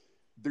Fox,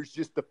 there's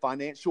just the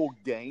financial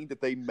gain that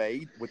they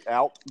made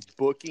without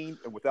booking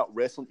and without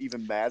wrestling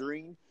even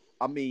mattering.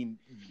 I mean,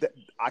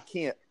 I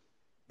can't.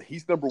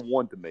 He's number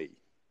 1 to me.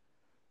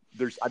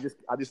 I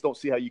just don't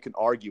see how you can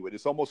argue it.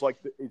 It's almost like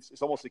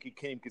it's almost like you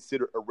can't even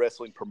consider a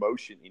wrestling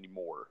promotion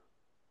anymore.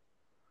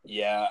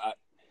 Yeah,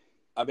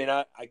 I mean,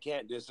 I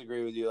can't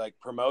disagree with you. Like,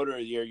 Promoter of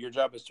the Year, your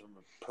job is to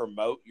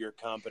promote your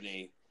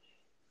company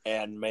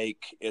and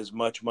make as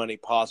much money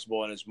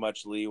possible and as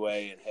much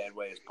leeway and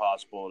headway as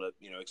possible to,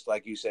 it's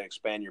like you said,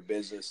 expand your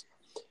business.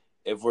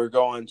 If we're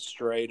going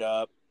straight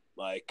up,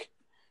 like,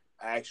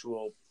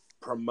 actual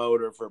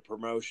promoter for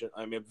promotion,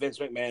 I mean, Vince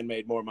McMahon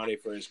made more money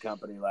for his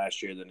company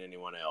last year than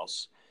anyone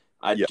else.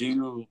 I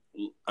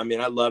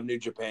love New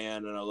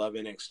Japan and I love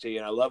NXT,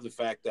 and I love the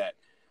fact that,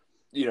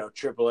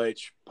 Triple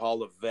H, Paul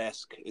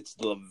Levesque, it's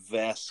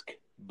Levesque,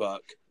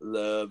 Buck,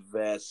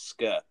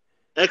 Levesque.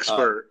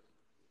 Expert.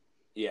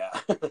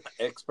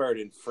 Expert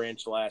in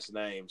French last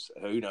names.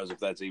 Who knows if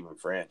that's even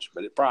French,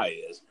 but it probably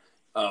is.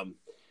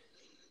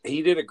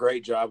 He did a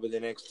great job with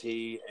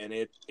NXT, and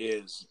it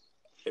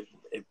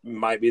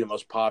might be the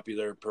most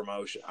popular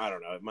promotion. I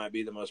don't know. It might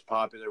be the most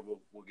popular.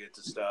 We'll get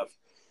to stuff.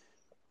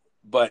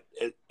 But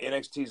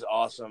NXT is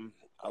awesome.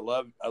 I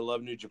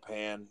love New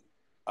Japan.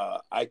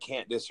 I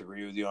can't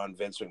disagree with you on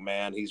Vince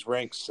McMahon. He's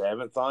ranked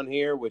 7th on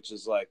here, which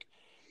is like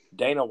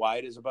Dana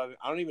White is above him.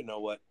 I don't even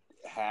know what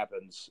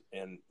happens,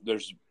 and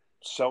there's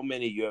so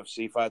many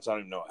UFC fights. I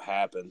don't even know what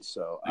happens.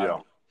 So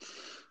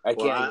I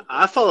can't.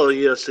 I follow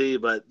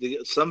UFC, but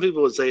some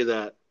people would say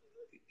that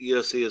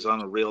UFC is on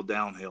a real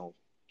downhill.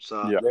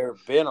 So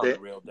they've been on a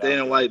real downhill.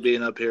 Dana White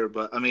being up here,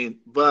 but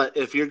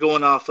if you're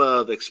going off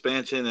of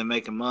expansion and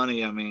making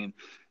money, I mean,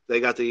 they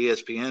got the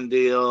ESPN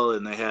deal,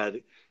 and they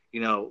had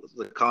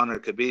the Conor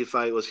Khabib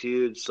fight was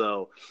huge.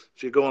 So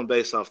if you're going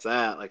based off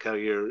that, like how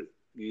you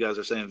guys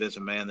are saying Vince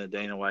McMahon, then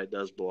Dana White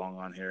does belong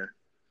on here.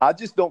 I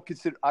just don't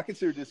consider. I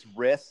consider this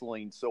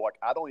wrestling, so like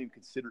I don't even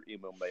consider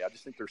MMA. I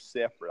just think they're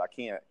separate. I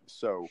can't.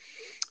 So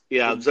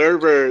yeah,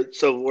 Observer.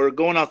 So we're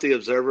going off the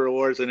Observer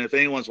Awards, and if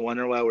anyone's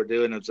wondering why we're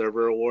doing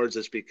Observer Awards,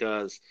 it's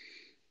because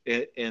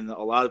in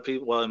a lot of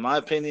people, well, in my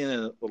opinion,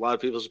 and a lot of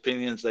people's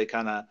opinions, they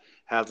kind of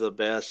have the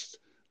best.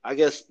 I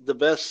guess the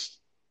best.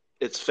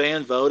 It's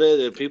fan voted,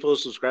 and people who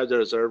subscribe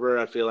to Observer,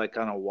 I feel like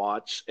kind of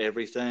watch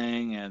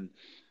everything and.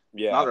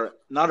 Yeah.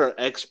 Not our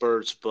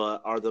experts,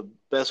 but are the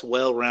best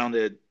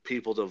well-rounded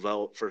people to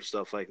vote for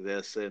stuff like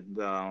this. And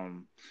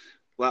a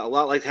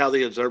lot like how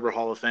the Observer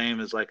Hall of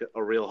Fame is like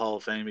a real Hall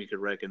of Fame you could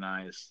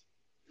recognize.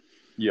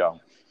 Yeah.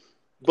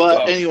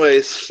 But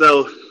anyways,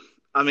 so,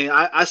 I mean,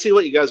 I see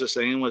what you guys are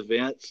saying with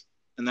Vince,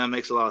 and that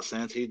makes a lot of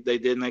sense. They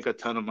did make a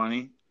ton of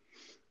money.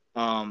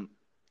 But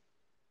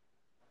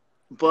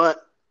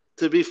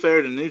to be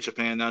fair to New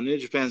Japan, now New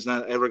Japan's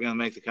not ever going to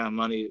make the kind of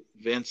money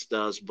Vince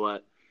does,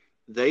 but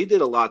they did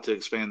a lot to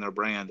expand their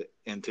brand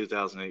in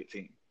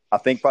 2018. I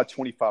think by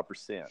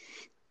 25%.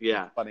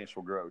 Yeah,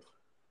 financial growth.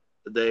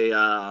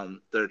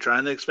 They're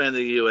trying to expand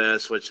the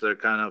U.S., which they're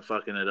kind of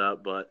fucking it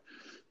up, but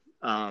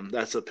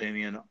that's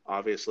opinion,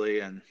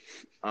 obviously. And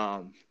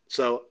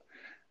so,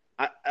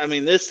 I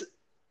mean, this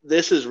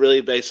is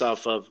really based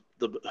off of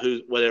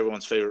what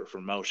everyone's favorite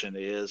promotion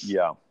is.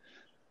 Yeah.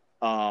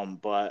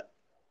 But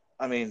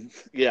I mean,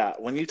 yeah,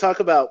 when you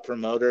talk about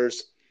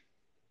promoters.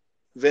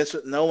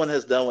 No one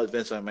has done what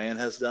Vince McMahon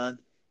has done,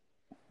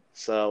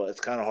 so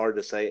it's kind of hard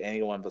to say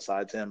anyone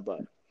besides him.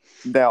 But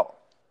now,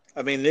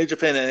 I mean, New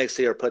Japan and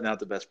NXT are putting out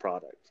the best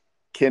product.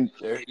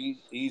 They're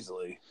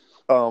easily.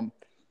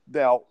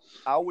 Now,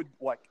 I would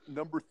like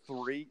number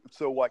 3.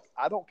 So, like,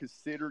 I don't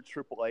consider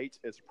Triple H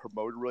as a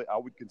promoter. Really, I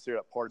would consider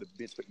that part of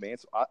Vince McMahon.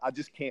 So, I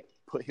just can't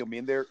put him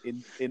in there.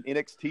 In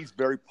NXT is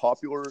very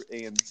popular,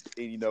 and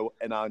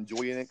I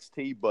enjoy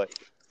NXT, but.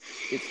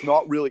 It's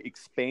not really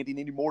expanding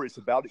anymore. It's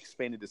about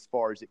expanding as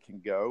far as it can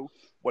go.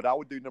 What I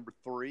would do number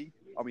 3,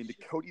 I mean, the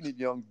Cody and the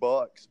Young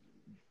Bucks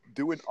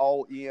doing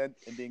All In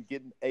and then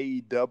getting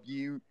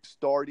AEW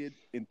started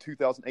in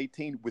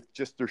 2018 with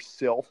just their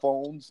cell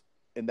phones,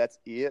 and that's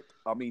it.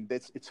 I mean,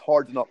 it's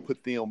hard to not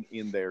put them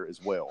in there as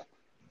well.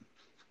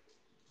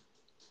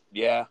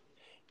 Yeah.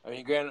 I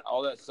mean, granted,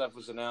 all that stuff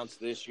was announced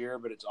this year,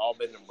 but it's all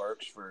been in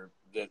works for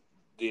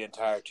the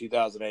entire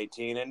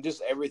 2018, and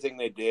just everything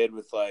they did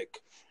with, like,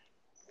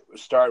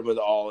 starting with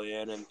All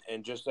In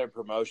and just their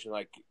promotion,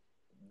 like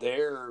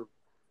they're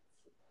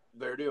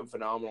doing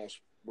phenomenal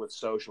with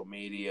social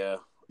media.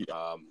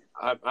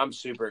 I'm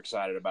super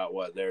excited about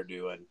what they're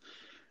doing.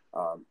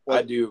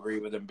 I do agree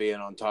with them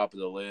being on top of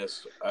the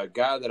list. A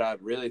guy that I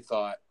really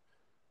thought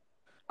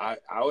I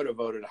would have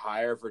voted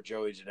higher for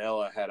Joey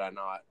Janela had I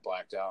not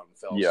blacked out and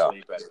fell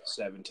asleep at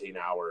a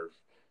 17-hour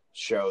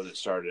show that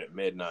started at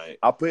midnight.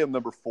 I'll put him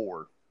number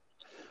 4.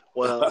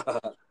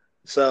 Well,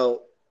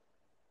 so.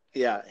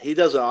 Yeah, he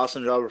does an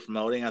awesome job of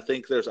promoting. I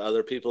think there's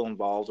other people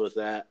involved with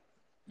that.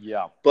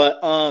 Yeah.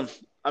 But,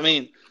 I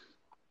mean,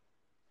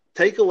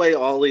 take away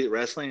All Elite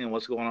Wrestling and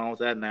what's going on with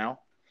that now.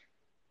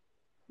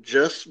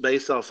 Just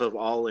based off of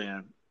All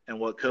In and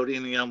what Cody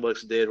and the Young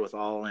Bucks did with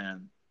All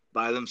In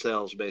by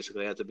themselves,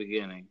 basically, at the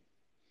beginning,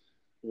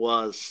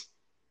 was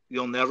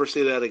you'll never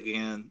see that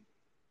again.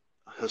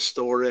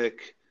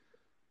 Historic.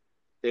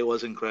 It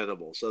was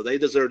incredible. So they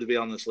deserve to be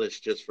on this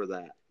list just for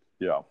that.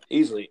 Yeah,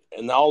 easily,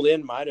 and the All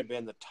In might have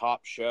been the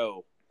top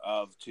show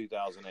of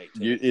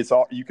 2018.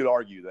 You could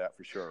argue that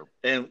for sure.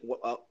 And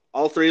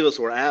all 3 of us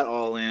were at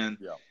All In,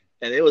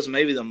 and it was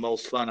maybe the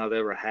most fun I've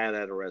ever had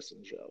at a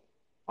wrestling show.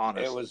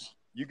 Honestly, it was.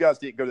 You guys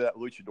didn't go to that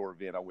Luchador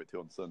event I went to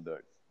on Sunday.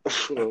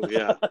 Oh,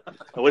 yeah,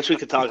 I wish we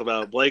could talk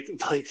about it. Blake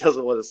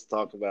doesn't want us to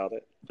talk about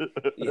it.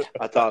 Yeah.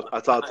 I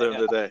talked to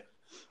him today.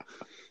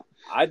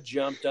 I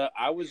jumped up.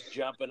 I was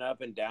jumping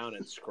up and down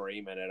and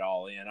screaming at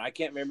All In. I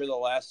can't remember the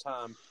last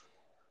time.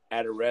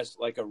 At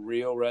a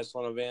real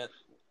wrestling event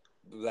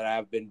that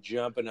I've been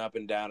jumping up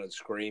and down and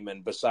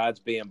screaming, besides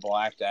being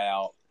blacked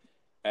out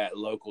at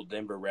local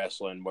Denver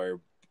wrestling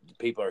where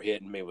people are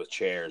hitting me with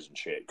chairs and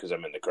shit because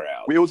I'm in the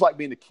crowd. It was like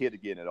being a kid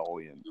again at All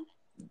In.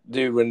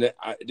 Dude,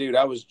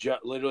 I was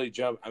literally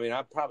jumping. I mean,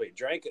 I probably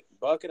drank it.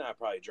 Buck and I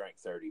probably drank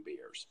 30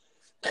 beers.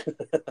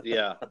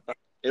 Yeah,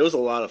 it was a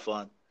lot of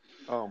fun.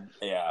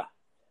 Yeah.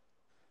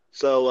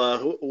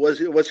 So, what's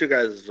your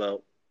guys'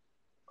 vote?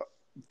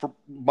 For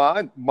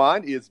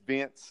mine is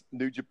Vince,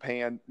 New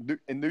Japan.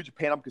 In New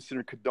Japan, I'm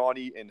considering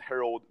Kadani and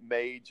Harold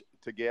Mage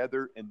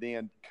together, and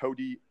then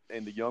Cody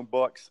and the Young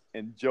Bucks,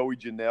 and Joey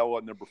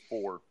Janela number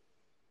 4. All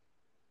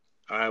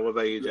right, what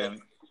about you,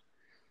 Jamie?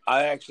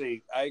 I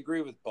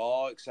agree with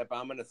Ball, except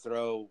I'm gonna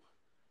throw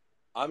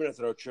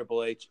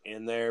Triple H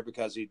in there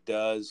because he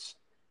does.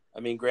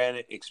 I mean,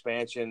 granted,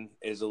 expansion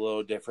is a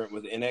little different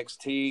with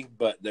NXT,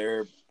 but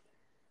their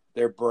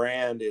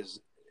brand is.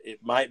 It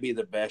might be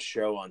the best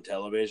show on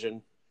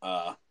television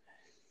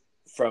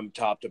from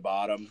top to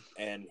bottom,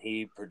 and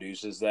he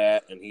produces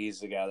that, and he's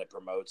the guy that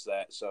promotes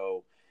that.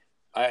 So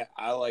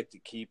I like to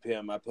keep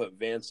him. I put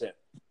Vince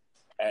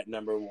at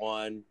number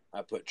 1.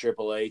 I put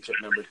Triple H at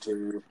number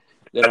 2.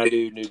 Then I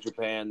do New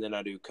Japan. Then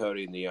I do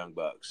Cody and the Young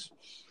Bucks.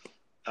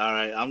 All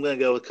right, I'm going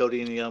to go with Cody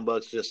and the Young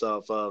Bucks just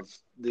off of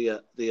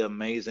the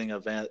amazing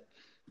event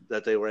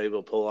that they were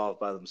able to pull off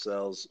by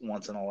themselves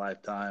once in a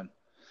lifetime.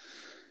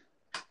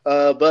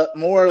 But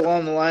more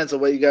along the lines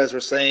of what you guys were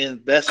saying,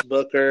 best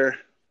booker.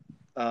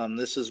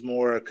 This is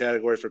more a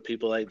category for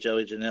people like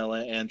Joey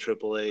Janela and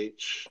Triple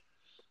H.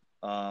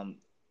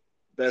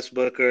 Best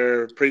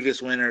booker,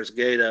 previous winners,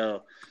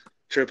 Gato,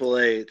 Triple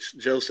H,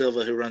 Joe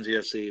Silva, who runs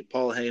UFC,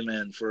 Paul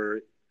Heyman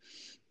for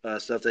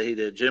stuff that he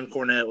did. Jim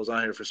Cornette was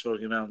on here for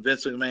Smoky Mountain.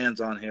 Vince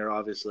McMahon's on here,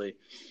 obviously.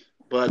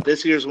 But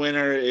this year's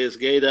winner is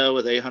Gato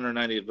with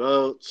 890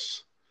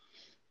 votes.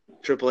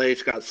 Triple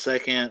H got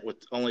second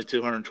with only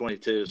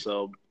 222.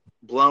 So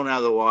blown out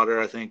of the water,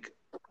 I think.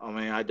 I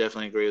mean, I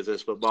definitely agree with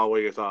this. But, Ball, what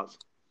are your thoughts?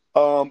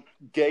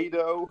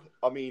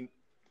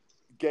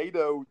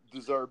 Gato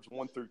deserves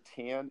 1 through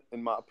 10,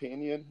 in my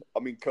opinion. I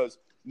mean, because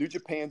New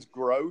Japan's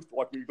growth,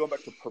 like when you're going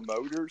back to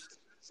promoters,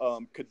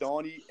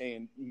 Kadani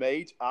and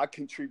Mage, I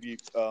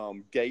contribute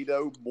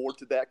Gato more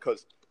to that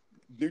because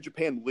New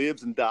Japan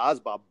lives and dies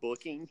by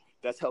booking.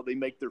 That's how they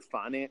make their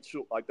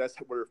financial, like that's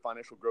where their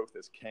financial growth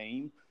has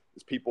came.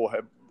 Is people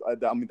have,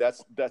 I mean,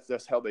 that's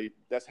how they've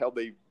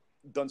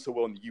done so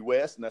well in the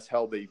U.S. and that's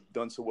how they've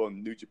done so well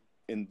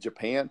in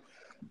Japan.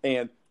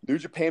 And New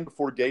Japan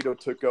before Gato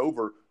took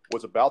over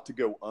was about to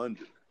go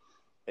under,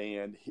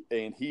 and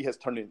he has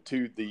turned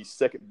into the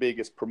second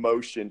biggest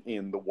promotion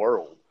in the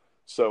world.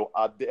 So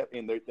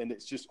and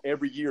it's just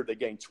every year they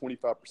gain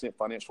 25%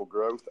 financial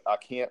growth.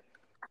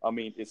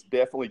 It's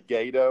definitely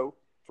Gato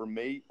for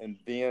me, and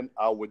then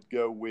I would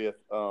go with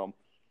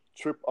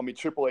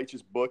Triple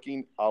H's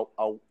booking.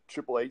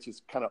 Triple H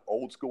is kind of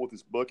old school with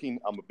his booking.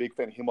 I'm a big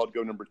fan of him. I'd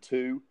go number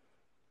 2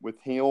 with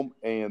him,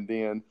 and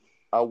then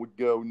I would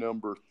go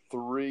number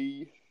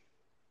 3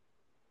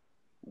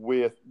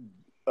 with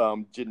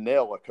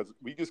Janela, because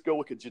we just go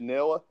look at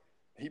Janela.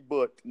 He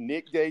booked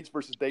Nick Gage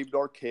versus David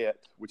Arquette,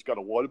 which got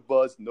a lot of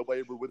buzz.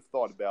 Nobody ever would have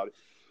thought about it.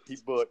 He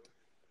booked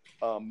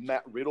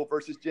Matt Riddle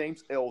versus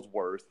James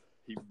Ellsworth.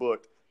 He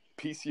booked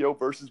PCO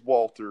versus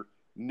Walter,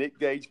 Nick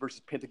Gage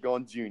versus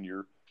Pentagon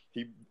Jr.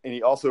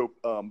 He also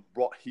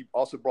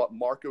brought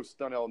Marco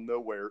Stunt out of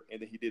nowhere, and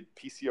then he did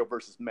PCO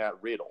versus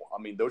Matt Riddle. I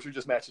mean, those are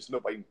just matches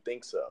nobody even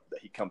thinks of that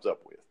he comes up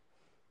with.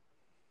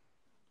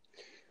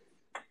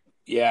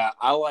 Yeah,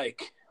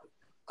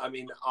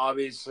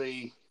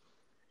 obviously,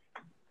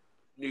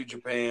 New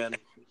Japan,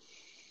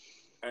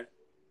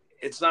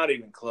 it's not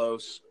even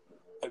close.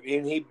 I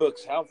mean, he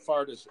books, how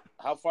far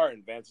in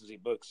advance does he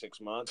book? 6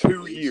 months?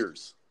 2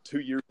 years. 2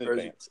 years in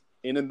advance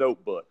in a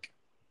notebook.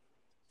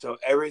 So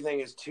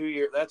everything is 2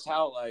 years. That's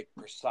how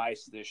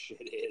precise this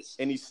shit is.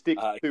 And he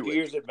sticks to it. 2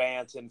 years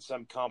advance in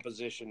some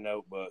composition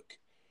notebook.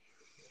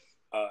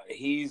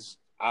 He's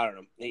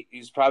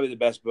probably the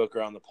best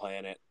booker on the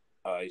planet.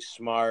 He's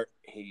smart.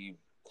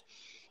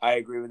 I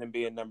agree with him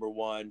being number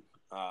 1.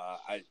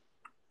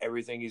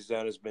 Everything he's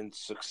done has been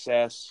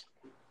success.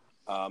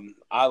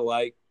 I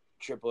like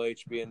Triple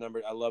H being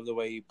I love the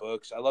way he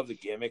books. I love the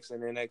gimmicks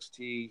in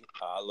NXT.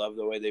 I love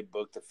the way they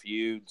book the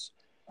feuds.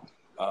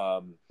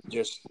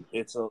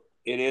 It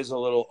is a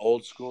little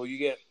old school. You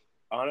get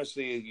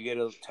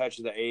a touch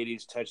of the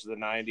 80s, touch of the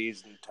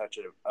 90s, and touch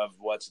of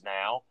what's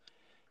now.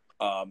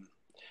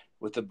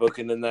 With the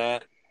booking in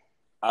that,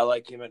 I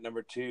like him at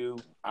number 2.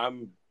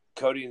 I'm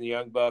Cody and the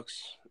Young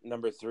Bucks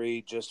number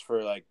 3, just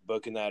for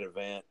booking that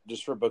event,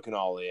 just for booking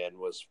All In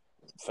was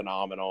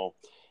phenomenal.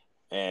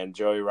 And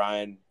Joey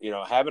Ryan,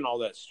 having all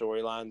that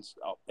storylines,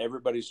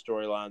 everybody's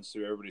storylines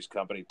through everybody's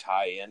company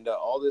tie into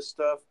all this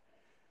stuff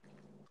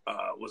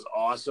was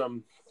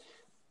awesome.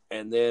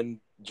 And then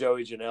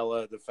Joey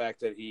Janela, the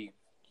fact that he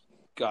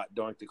got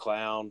Doink the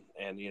Clown,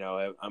 and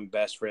I'm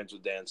best friends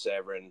with Dan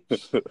Severn.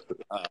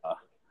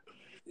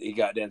 He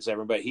got Dan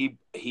Severn, but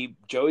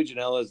Joey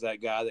Janela is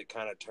that guy that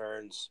kind of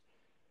turns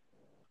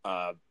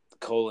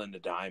coal into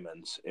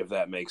diamonds, if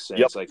that makes sense.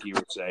 Yep. Like you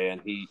were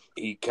saying,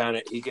 he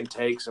can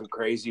take some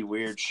crazy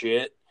weird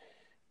shit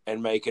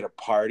and make it a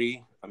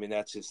party. I mean,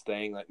 that's his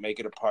thing. Make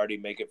it a party,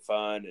 make it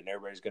fun, and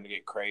everybody's going to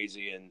get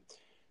crazy. And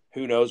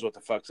who knows what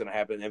the fuck's going to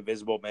happen?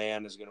 Invisible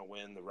Man is going to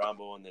win the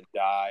Rumble and then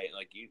die.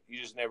 You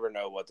just never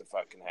know what the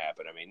fuck can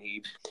happen. I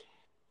mean,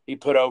 he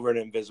put over an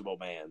Invisible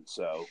Man,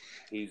 so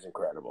he's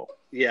incredible.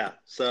 Yeah,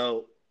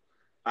 so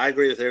I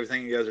agree with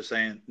everything you guys are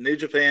saying. New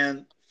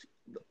Japan,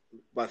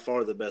 by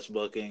far the best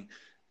booking.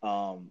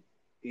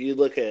 You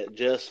look at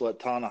just what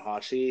the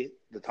Tanahashi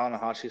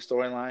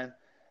storyline,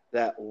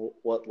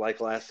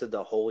 lasted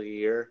the whole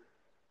year,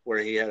 where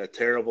he had a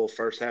terrible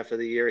first half of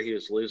the year. He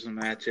was losing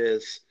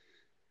matches.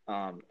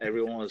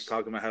 Everyone was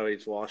talking about how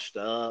he's washed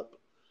up,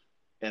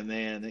 and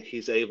then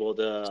he's able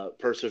to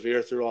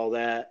persevere through all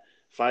that,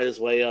 fight his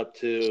way up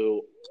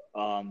to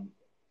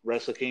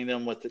Wrestle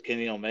Kingdom with the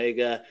Kenny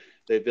Omega.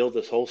 They build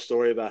this whole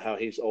story about how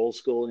he's old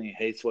school and he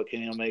hates what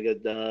Kenny Omega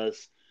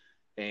does.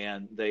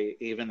 And they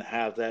even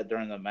have that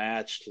during the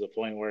match to the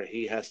point where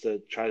he has to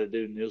try to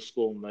do new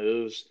school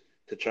moves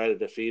to try to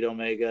defeat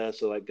Omega.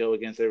 So like go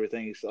against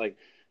everything. He's like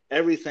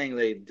everything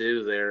they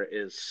do there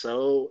is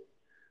so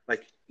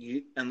like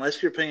you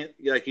unless you're paying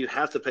like you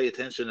have to pay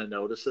attention to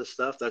notice this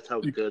stuff. That's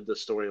how good the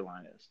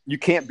storyline is. You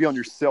can't be on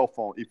your cell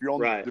phone if you're on.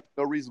 Right. There's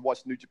no reason to watch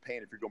New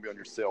Japan if you're going to be on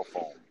your cell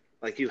phone.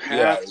 Like you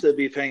have to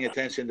be paying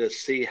attention to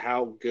see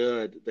how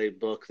good they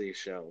book these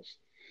shows.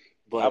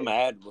 But how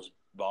mad was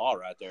Ball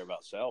right there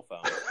about cell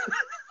phones?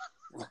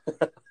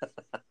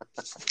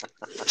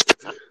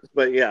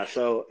 But yeah,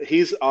 so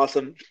he's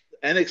awesome.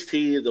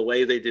 NXT, the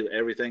way they do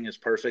everything is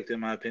perfect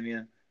in my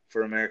opinion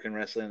for American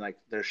wrestling. Like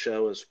their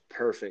show is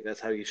perfect. That's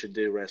how you should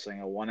do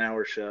wrestling. A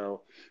 1-hour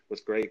show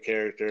with great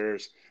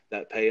characters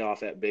that pay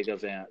off at big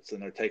events,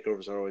 and their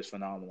takeovers are always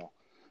phenomenal.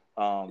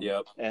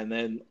 Yep. And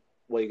then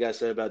what you guys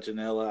said about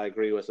Janela, I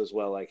agree with as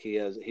well. Like he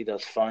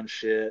does fun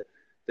shit.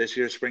 This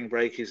year's spring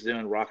break, he's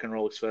doing Rock and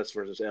Roll Express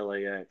versus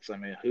LAX. I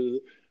mean,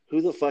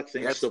 who the fuck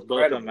thinks to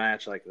book a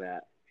match like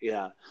that?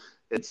 Yeah,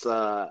 it's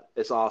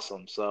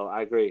awesome. So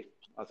I agree.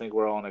 I think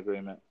we're all in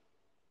agreement.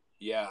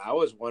 Yeah, I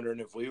was wondering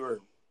if we were.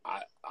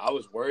 I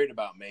was worried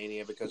about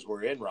Mania because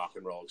we're in Rock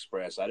and Roll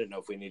Express. I didn't know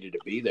if we needed to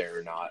be there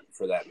or not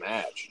for that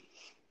match.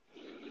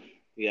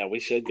 Yeah, we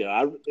should go.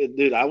 I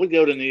would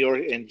go to New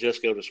York and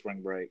just go to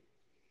spring break.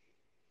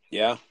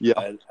 Yeah. Yeah.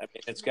 I mean,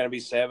 it's going to be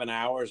 7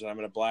 hours, and I'm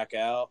going to black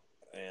out,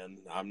 and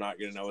I'm not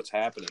going to know what's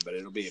happening, but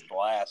it'll be a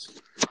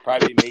blast.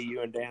 Probably me,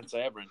 you, and Dan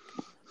Severn.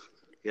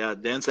 Yeah,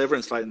 Dan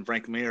Severn's fighting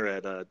Frank Mir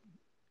at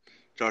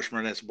Josh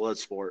Burnett's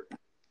Bloodsport.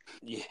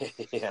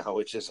 Yeah,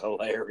 which is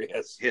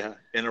hilarious. Yeah,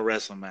 in a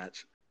wrestling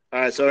match. All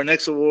right, so our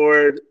next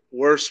award,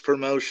 worst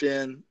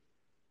promotion.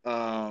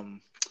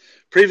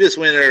 Previous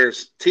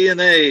winners,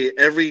 TNA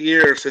every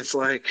year since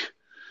like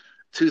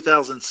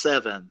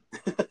 2007.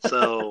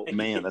 So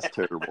man, that's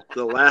terrible.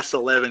 The last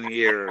 11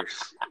 years,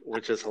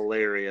 which is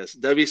hilarious.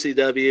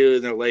 WCW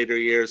in their later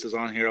years is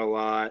on here a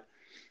lot.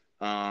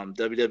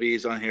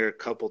 WWE's on here a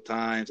couple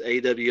times.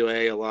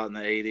 AWA a lot in the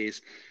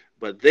 80s.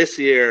 But this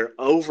year,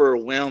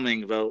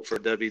 overwhelming vote for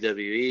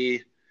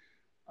WWE.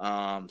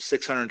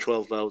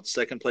 612 votes.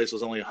 Second place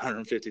was only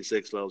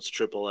 156 votes.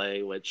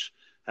 AAA, which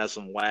has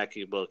some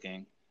wacky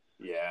booking.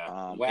 Yeah,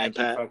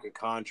 wacky fucking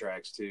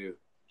contracts too.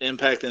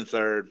 Impact in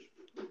third.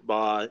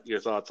 Ba, your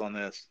thoughts on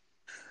this?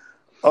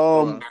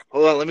 Hold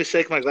on. Let me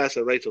shake my glass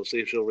at Rachel, see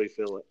if she'll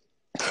refill it.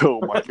 Oh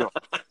my god,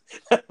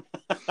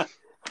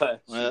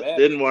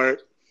 didn't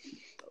work.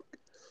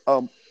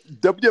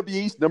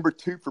 WWE's number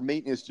 2 for me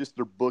is just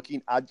their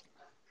booking.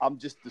 I'm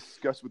just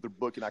disgusted with their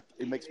booking.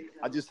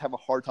 I just have a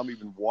hard time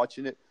even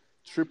watching it.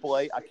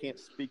 AAA, I can't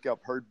speak.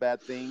 I've heard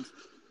bad things.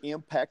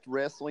 Impact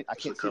Wrestling, I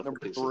can't see number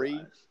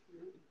 3.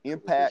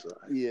 Impact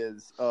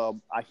is,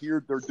 I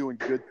hear they're doing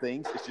good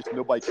things. It's just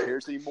nobody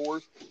cares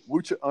anymore.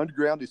 Lucha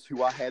Underground is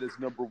who I had as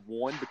number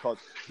 1 because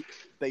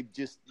they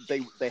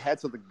had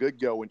something good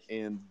going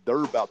and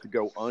they're about to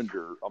go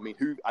under. I mean,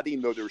 I didn't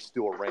even know they were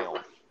still around.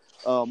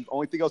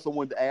 Only thing else I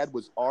wanted to add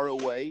was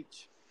ROH.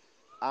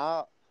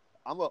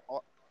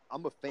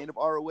 I'm a fan of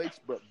ROH,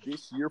 but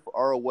this year for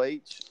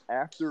ROH,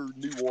 after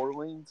New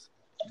Orleans,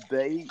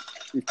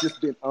 it's just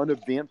been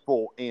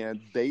uneventful,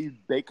 and they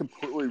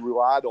completely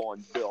relied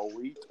on the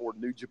Elite or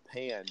New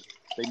Japan.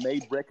 They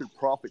made record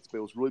profits, but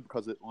it was really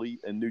because of Elite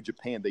and New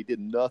Japan. They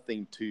did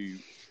nothing to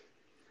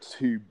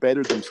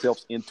better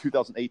themselves in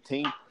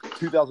 2018.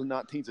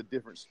 2019 is a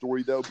different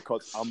story, though,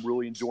 because I'm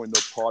really enjoying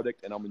their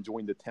product, and I'm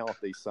enjoying the talent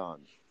they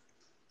signed.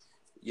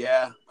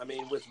 Yeah, I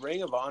mean, with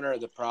Ring of Honor,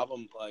 the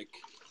problem, what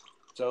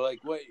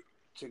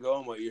to go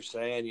on what you're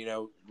saying,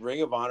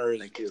 Ring of Honor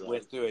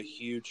went through a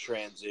huge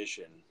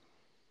transition.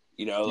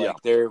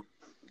 They're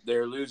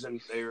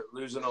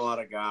losing a lot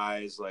of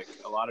guys. Like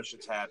a lot of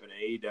shit's happening.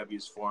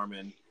 AEW's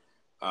forming,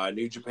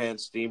 New Japan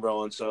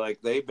steamrolling. So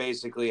they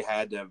basically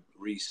had to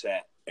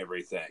reset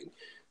everything.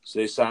 So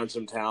they signed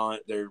some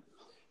talent.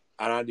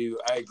 I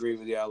agree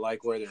with you. I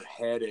like where they're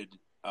headed.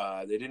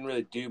 They didn't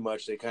really do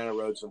much. They kind of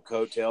rode some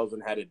coattails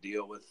and had to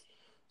deal with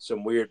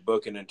some weird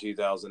booking in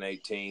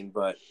 2018.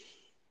 But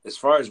as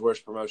far as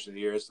worst promotion of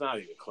the year, it's not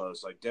even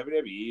close. Like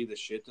WWE, the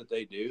shit that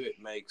they do, it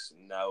makes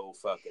no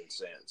fucking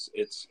sense.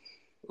 It's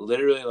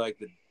literally like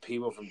the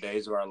people from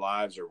Days of Our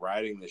Lives are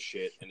writing the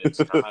shit, and it's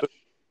not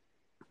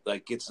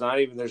it's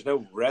not even. There's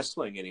no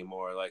wrestling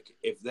anymore. Like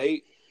if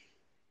they,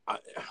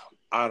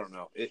 I don't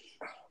know.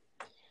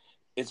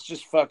 It's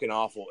just fucking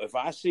awful. If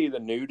I see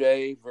the New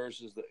Day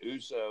versus the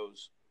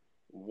Usos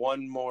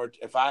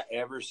if I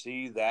ever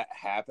see that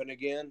happen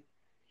again,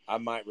 I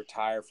might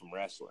retire from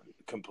wrestling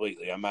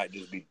completely. I might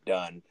just be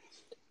done.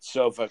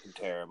 So fucking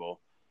terrible.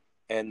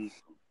 And,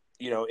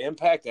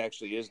 Impact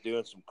actually is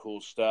doing some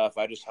cool stuff.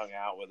 I just hung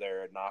out with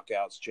their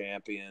Knockouts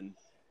champion.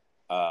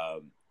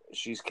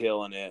 She's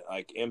killing it.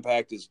 Like,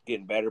 Impact is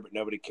getting better, but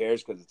nobody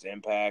cares because it's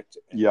Impact.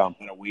 Yeah. It's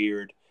kind of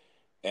weird.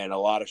 And a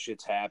lot of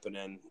shit's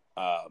happening.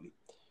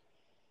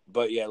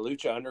 But yeah,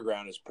 Lucha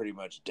Underground is pretty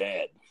much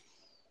dead.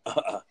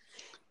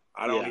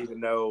 I don't even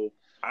know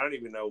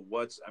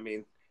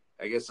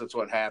I guess that's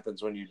what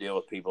happens when you deal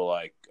with people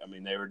like, I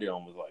mean, they were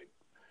dealing with like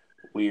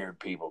weird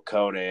people,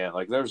 Conan.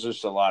 Like, there's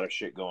just a lot of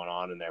shit going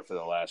on in there for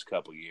the last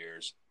couple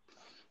years.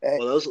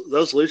 Well,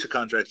 those Lucha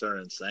contracts are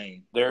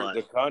insane.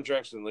 The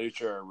contracts in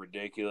Lucha are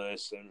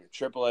ridiculous, and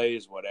AAA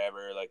is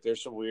whatever. Like,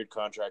 there's some weird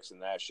contracts in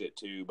that shit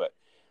too. But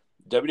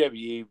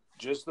WWE,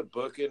 just the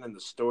booking and the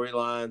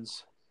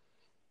storylines.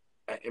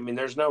 I mean,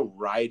 there's no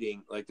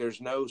writing. Like,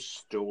 there's no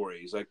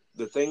stories. Like,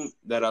 the thing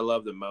that I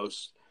love the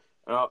most,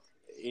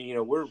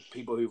 we're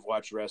people who've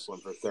watched wrestling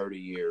for 30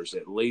 years,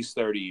 at least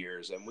 30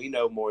 years, and we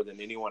know more than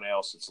anyone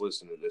else that's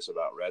listening to this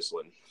about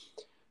wrestling.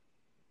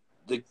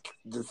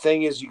 The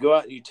thing is, you go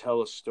out and you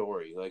tell a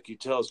story. Like, you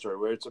tell a story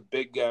where it's a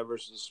big guy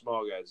versus a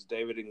small guy. It's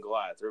David and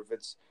Goliath. Or if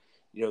it's,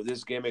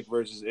 this gimmick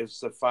versus, if it's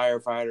the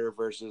firefighter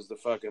versus the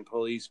fucking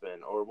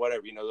policeman or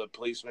whatever, the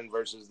policeman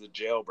versus the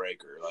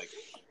jailbreaker. Like,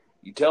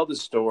 you tell the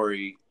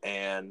story,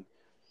 and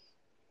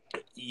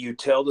you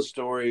tell the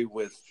story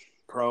with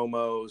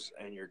promos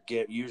and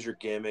use your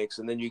gimmicks,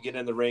 and then you get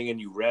in the ring and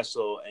you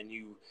wrestle, and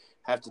you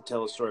have to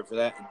tell a story for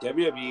that. And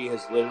WWE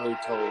has literally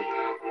told.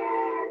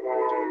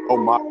 Oh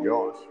my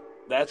gosh.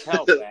 That's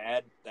how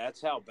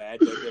bad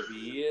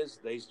WWE is.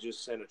 They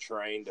just sent a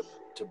train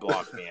to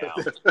block me out.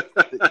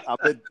 I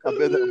bet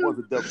that was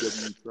a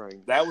WWE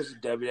train. That was a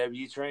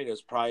WWE train. It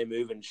was probably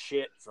moving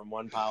shit from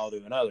one pile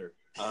to another.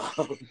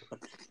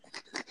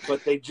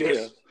 But they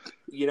just,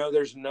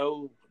 there's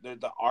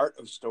the art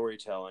of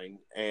storytelling,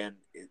 and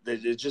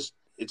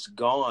it's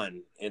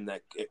gone in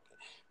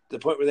the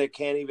point where they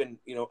can't even,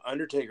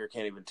 Undertaker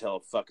can't even tell a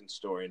fucking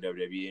story in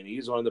WWE, and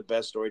he's one of the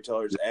best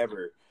storytellers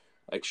ever.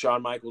 Like,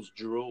 Shawn Michaels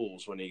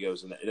drools when he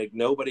goes in there. Like,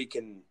 nobody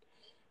can.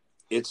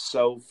 It's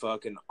so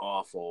fucking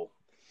awful.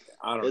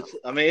 I don't know.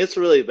 I mean, it's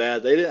really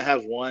bad. They didn't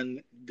have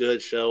one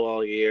good show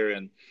all year,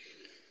 and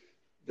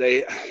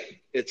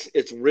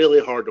it's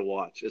really hard to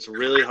watch. It's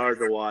really hard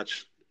to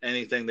watch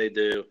anything they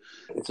do.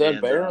 It's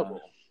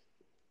unbearable.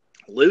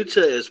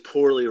 Lucha is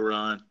poorly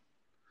run,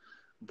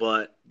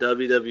 but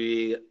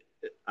WWE,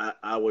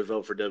 I would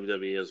vote for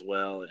WWE as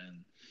well.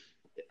 And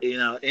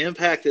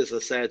Impact is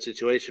a sad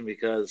situation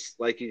because,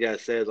 like you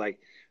guys said, like,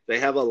 they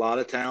have a lot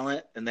of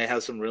talent and they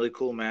have some really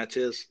cool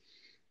matches.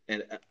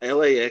 And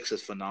LAX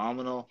is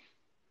phenomenal.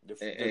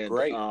 They're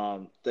great.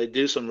 They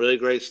do some really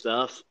great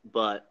stuff,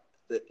 but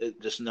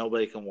just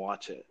nobody can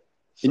watch it.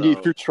 So, and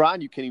if you're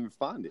trying, you can't even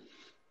find it.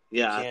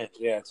 Yeah,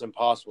 it's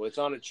impossible. It's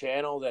on a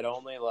channel that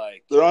only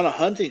they're on a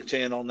hunting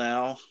channel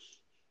now.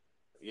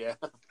 Yeah,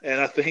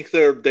 and I think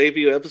their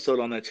debut episode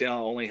on that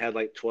channel only had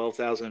like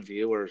 12,000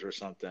 viewers or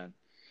something.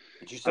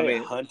 Did you say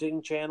a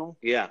hunting channel?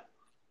 Yeah.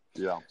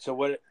 So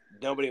what?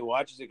 Nobody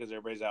watches it because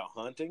everybody's out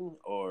hunting,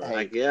 or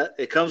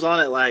it comes on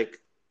at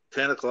like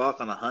 10 o'clock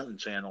on a hunting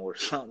channel or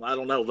something. I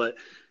don't know, but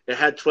it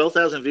had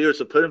 12,000 viewers.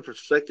 To put in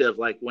perspective,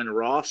 like, when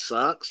Raw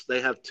sucks, they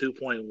have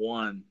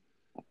 2.1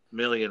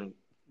 million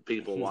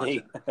people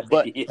watching.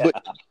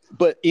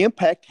 But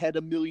Impact had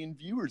 1 million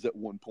viewers at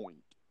one point.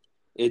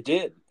 It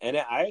did, and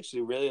I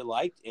actually really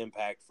liked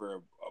Impact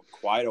for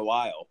quite a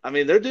while. I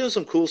mean, they're doing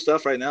some cool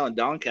stuff right now, and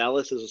Don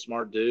Callis is a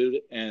smart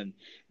dude, and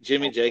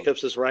Jimmy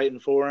Jacobs is writing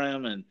for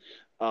him, and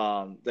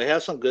they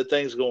have some good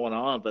things going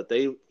on, but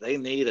they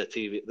need a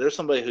TV. There's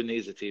somebody who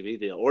needs a TV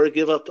deal, or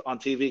give up on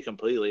TV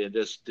completely and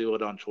just do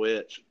it on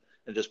Twitch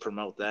and just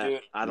promote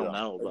that. I don't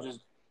know, but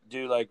just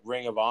do like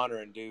Ring of Honor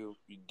and do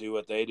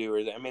what they do.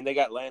 Or they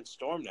got Lance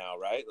Storm now,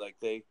 right? Like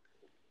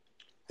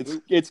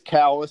it's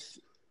Callis.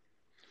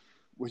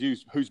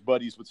 Who's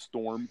buddies with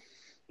Storm?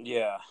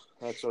 Yeah,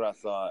 that's what I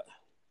thought.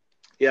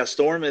 Yeah,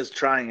 Storm is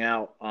trying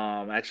out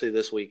actually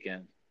this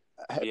weekend.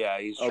 Yeah,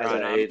 he's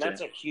trying out. That's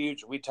a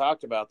huge. We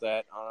talked about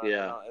that.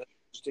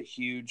 Just a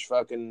huge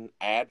fucking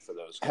ad for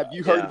those guys. Have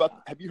you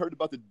heard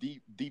about the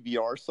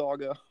DVR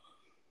saga?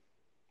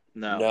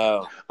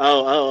 No.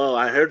 Oh!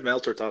 I heard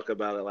Meltzer talk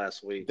about it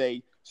last week.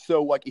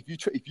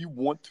 If you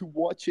want to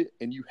watch it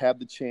and you have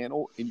the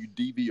channel and you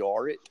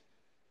DVR it,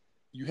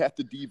 you have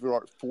to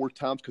DVR it 4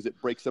 times because it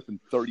breaks up in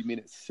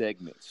 30-minute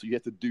segments. So you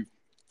have to do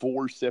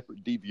 4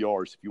 separate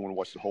DVRs if you want to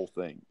watch the whole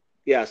thing.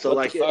 Yeah, so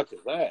what the fuck is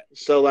that?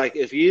 So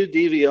if you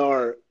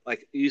DVR,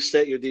 you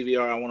set your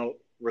DVR, I want to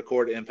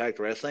record Impact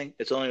Wrestling.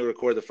 It's only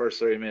record the first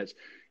 30 minutes.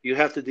 You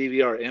have to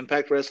DVR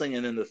Impact Wrestling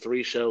and then the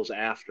 3 shows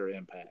after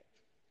Impact.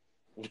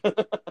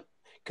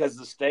 Because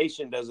the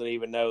station doesn't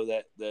even know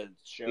that the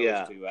show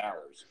is 2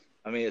 hours.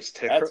 I mean, it's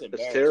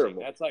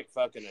terrible. That's like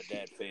fucking a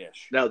dead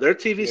fish. No, their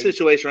TV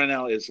situation right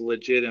now is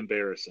legit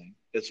embarrassing.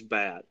 It's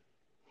bad.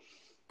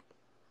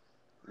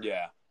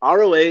 Yeah.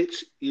 ROH,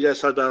 you guys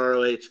talked about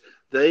ROH.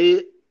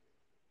 They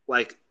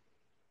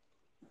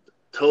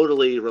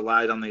totally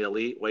relied on the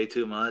Elite way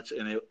too much,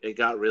 and it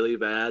got really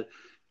bad.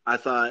 I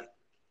thought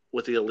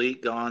with the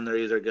Elite gone, they're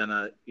either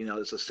gonna,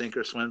 it's a sink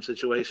or swim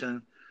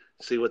situation.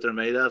 See what they're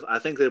made of. I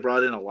think they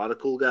brought in a lot of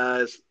cool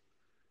guys,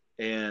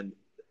 and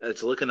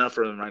it's looking up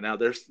for them right now.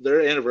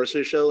 Their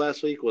anniversary show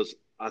last week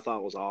I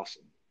thought was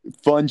awesome.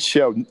 Fun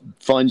show.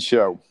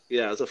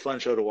 Yeah, it's a fun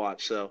show to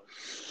watch. So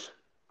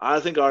I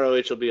think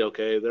ROH will be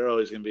okay. They're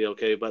always going to be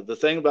okay. But the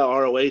thing about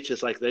ROH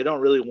is they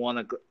don't really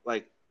want to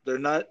they're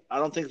not. I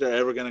don't think they're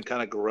ever going to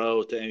kind of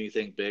grow to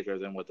anything bigger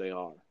than what they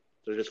are.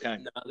 They're just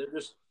kind of. No,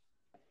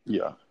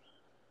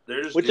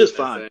 they're just Which doing is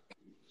their fine. thing.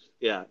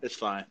 Yeah, it's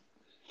fine.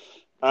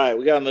 All right,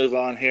 we got to move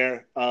on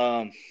here.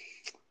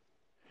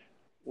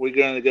 We're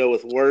going to go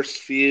with worst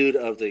feud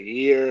of the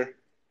year.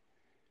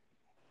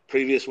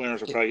 Previous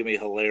winners are probably going to be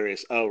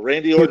hilarious. Oh,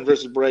 Randy Orton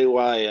versus Bray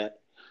Wyatt.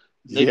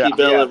 Nikki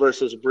Bella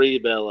versus Brie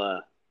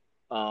Bella.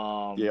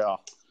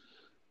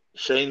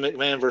 Shane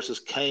McMahon versus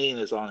Kane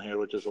is on here,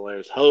 which is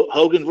hilarious.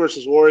 Hogan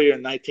versus Warrior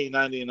in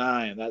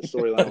 1999. That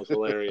storyline was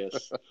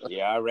hilarious.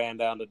 Yeah, I ran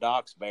down the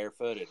docks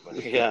barefooted when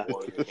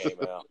Warrior came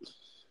out.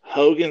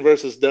 Hogan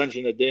versus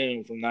Dungeon of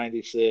Doom from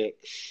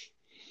 96.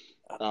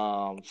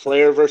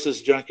 Flair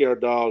versus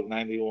Junkyard Dog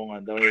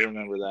 91. Don't even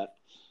remember that.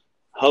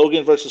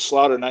 Hogan versus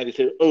Slaughter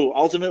 92. Oh,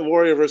 Ultimate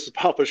Warrior versus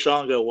Papa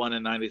Shango won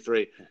in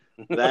 93.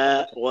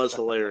 That was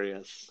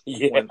hilarious.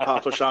 When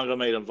Papa Shango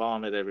made him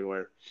vomit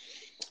everywhere.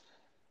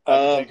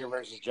 Undertaker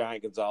versus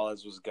Giant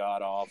Gonzalez was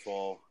god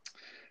awful.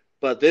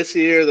 But this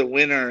year, the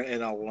winner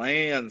in a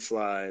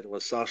landslide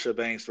was Sasha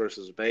Banks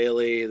versus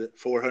Bayley.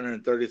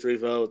 433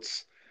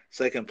 votes.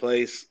 Second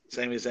place,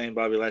 Sami Zayn,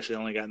 Bobby Lashley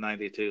only got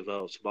 92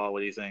 votes. Ball, what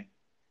do you think?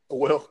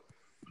 Well,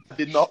 I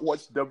did not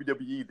watch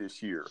WWE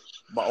this year.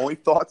 My only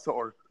thoughts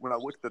are when I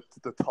looked at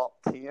the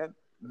top 10,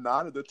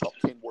 9 of the top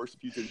 10 worst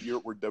feuds of the year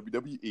were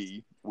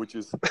WWE, which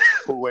is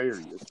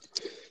hilarious.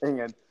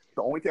 And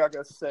the only thing I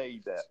got to say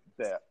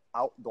the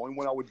only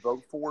one I would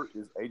vote for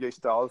is AJ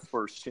Styles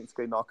versus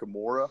Shinsuke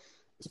Nakamura.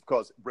 It's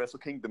because Wrestle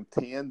Kingdom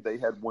 10, they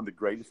had one of the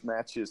greatest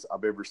matches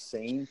I've ever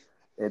seen.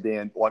 And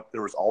then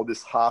there was all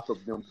this hype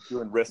of them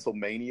doing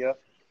WrestleMania.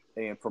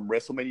 And from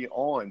WrestleMania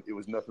on, it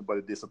was nothing but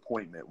a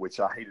disappointment, which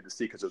I hated to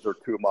see because those are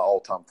two of my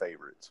all-time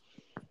favorites.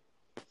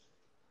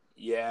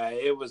 Yeah,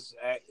 it was.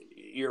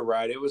 You're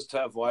right. It was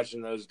tough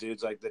watching those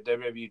dudes. Like the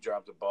WWE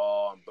dropped the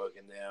ball on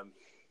booking them.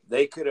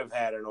 They could have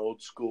had an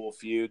old school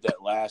feud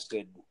that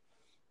lasted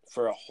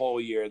for a whole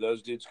year.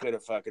 Those dudes could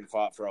have fucking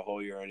fought for a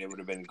whole year, and it would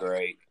have been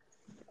great.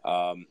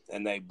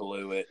 And they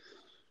blew it.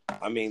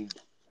 I mean,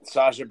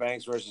 Sasha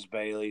Banks versus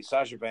Bayley.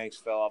 Sasha Banks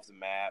fell off the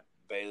map.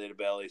 Bayley to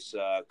Belly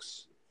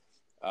sucks.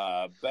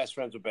 Best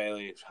friends with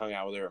Bayley, hung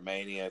out with her at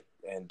Mania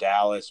and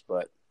Dallas,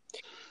 but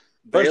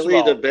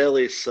Bayley to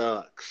Belly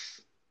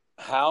sucks.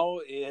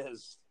 What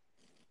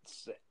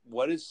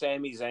is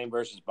Sami Zayn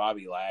versus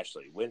Bobby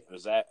Lashley? When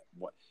was that?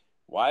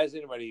 Why is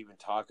anybody even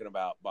talking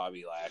about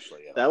Bobby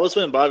Lashley? That was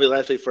when Bobby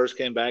Lashley first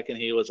came back and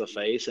he was a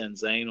face, and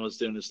Zayn was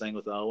doing his thing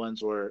with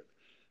Owens, where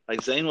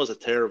like Zayn was a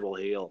terrible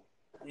heel.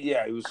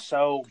 Yeah, he was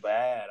so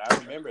bad. I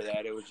remember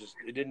that.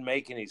 It didn't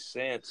make any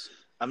sense.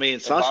 I mean,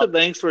 Sasha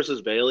Banks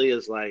versus Bayley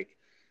is like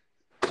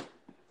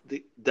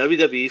the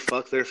WWE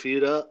fucked their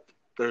feud up.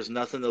 There's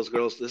nothing those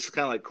girls. This is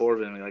kind of like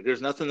Corbin. Like,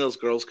 there's nothing those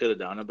girls could have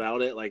done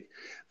about it. Like,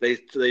 they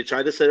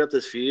tried to set up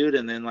this feud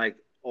and then like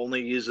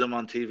only use them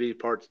on TV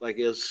parts. Like,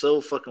 it was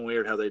so fucking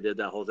weird how they did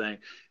that whole thing.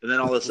 And then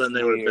all of a sudden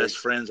they were best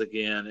friends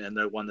again and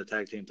they won the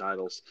tag team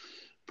titles.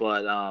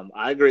 But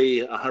I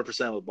agree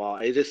 100% with Ball.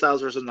 AJ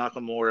Styles versus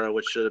Nakamura,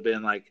 which should have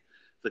been like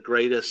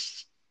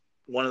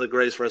one of the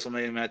greatest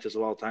WrestleMania matches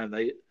of all time.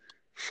 They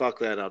fucked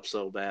that up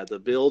so bad. The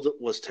build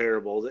was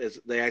terrible.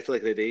 They acted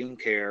like they didn't even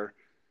care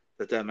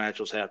that match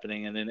was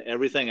happening, and then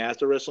everything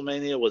after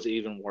WrestleMania was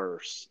even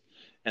worse.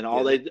 And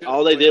all they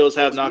did was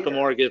have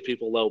Nakamura give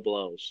people low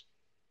blows.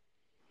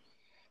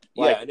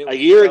 Like a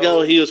year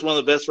ago, he was one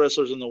of the best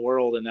wrestlers in the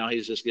world, and now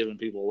he's just giving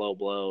people low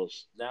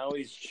blows. Now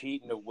he's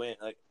cheating to win.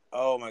 Like,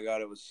 oh my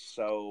god, it was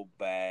so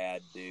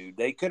bad, dude.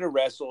 They could have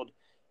wrestled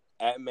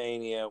at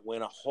Mania,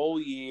 went a whole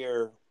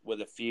year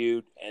with a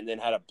feud, and then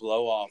had a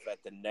blow off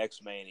at the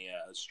next Mania,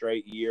 a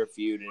straight year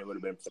feud, and it would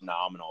have been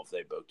phenomenal if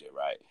they booked it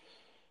right.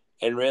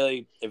 And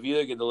really, if you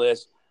look at the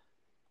list,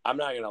 I'm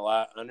not gonna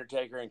lie,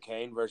 Undertaker and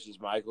Kane versus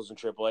Michaels and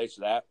Triple H.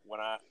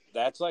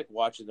 That's like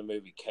watching the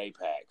movie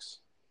K-Pax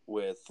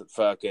with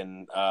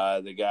fucking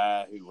the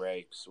guy who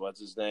rapes. What's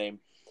his name?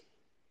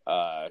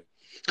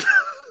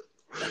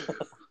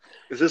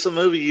 Is this a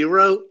movie you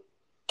wrote?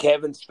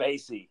 Kevin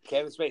Spacey,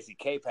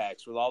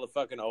 K-Pax, with all the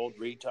fucking old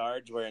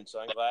retards wearing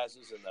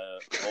sunglasses in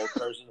the old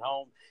person's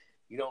home.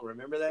 You don't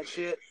remember that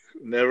shit?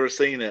 Never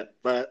seen it,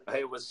 but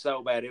it was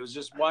so bad. It was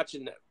just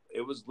watching. It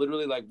was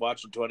literally like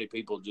watching 20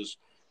 people just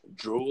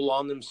drool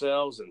on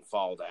themselves and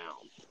fall down.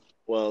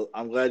 Well,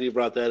 I'm glad you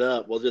brought that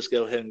up. We'll just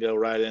go ahead and go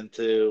right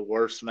into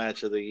worst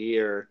match of the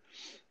year.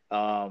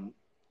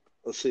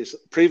 Let's see.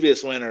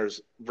 Previous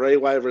winners, Bray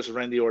Wyatt versus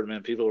Randy Orton.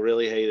 Man, people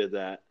really hated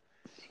that.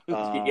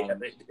 Yeah,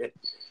 they did.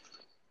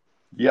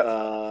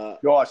 Yeah.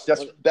 Gosh,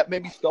 that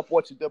made me stop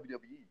watching WWE.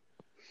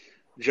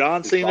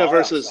 John Cena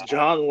versus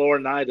John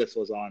Laurinaitis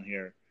was on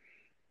here.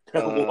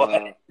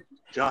 What?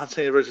 John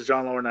Cena versus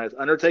John Laurinaitis.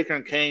 Undertaker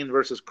and Kane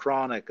versus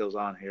Chronic goes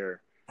on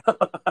here.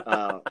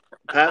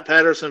 Pat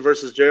Patterson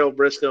versus Gerald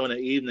Briscoe in an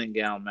evening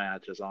gown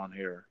match is on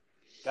here.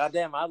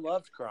 Goddamn, I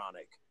loved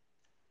Chronic.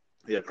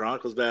 Yeah,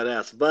 Chronic was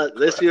badass. But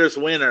this year's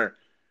winner,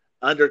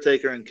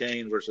 Undertaker and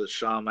Kane versus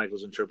Shawn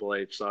Michaels and Triple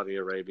H, Saudi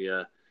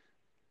Arabia,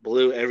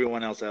 blew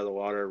everyone else out of the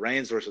water.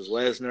 Reigns versus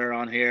Lesnar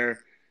on here.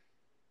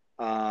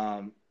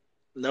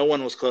 no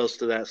one was close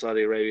to that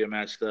Saudi Arabia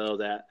match though.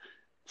 That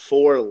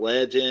 4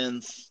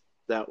 legends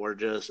that were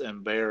just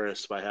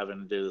embarrassed by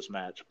having to do this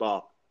match.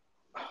 Ball.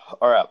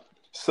 All right.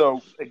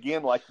 So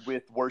again, like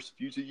with worst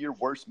feuds of the year,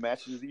 worst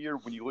matches of the year,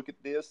 when you look at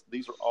this,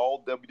 these are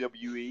all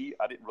WWE.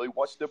 I didn't really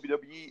watch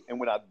WWE, and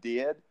when I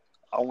did,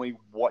 I only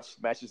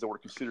watched matches that were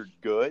considered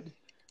good.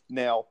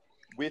 Now,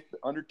 with the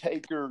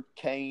Undertaker,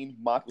 Kane,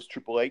 Michaels,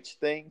 Triple H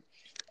thing,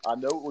 I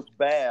know it was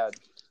bad,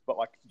 but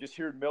like just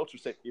hearing Meltzer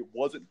say it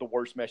wasn't the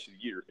worst match of the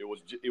year. It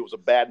was a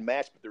bad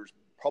match, but there's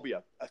probably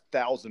a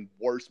 1,000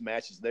 worse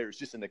matches there. It's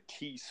just in a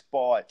key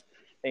spot,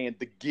 and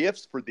the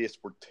gifts for this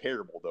were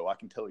terrible, though. I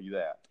can tell you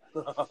that.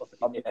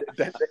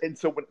 And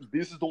so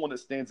this is the one that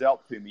stands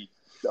out to me.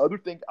 The other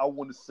thing I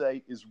want to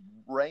say is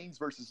Reigns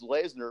versus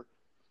Lesnar.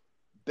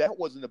 That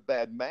wasn't a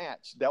bad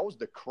match. That was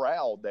the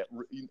crowd that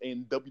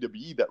in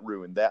WWE that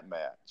ruined that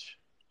match.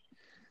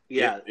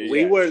 Yeah,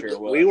 we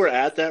were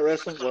at that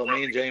wrestling. Well,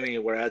 me and Jamie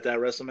were at that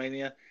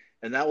WrestleMania,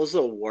 and that was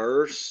the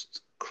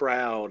worst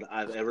crowd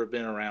I've ever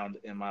been around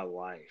in my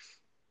life.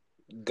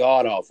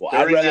 God awful. I'd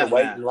During rather that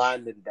wait match. in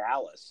line than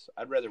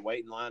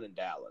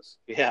Dallas.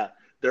 Yeah,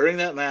 during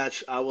that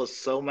match, I was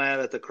so mad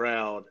at the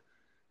crowd,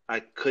 I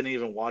couldn't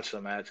even watch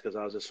the match because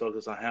I was just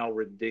focused on how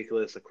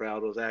ridiculous the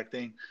crowd was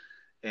acting,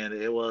 and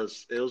it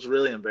was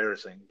really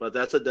embarrassing. But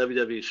that's a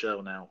WWE show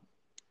now.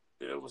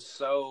 It was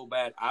so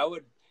bad.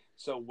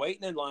 So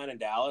waiting in line in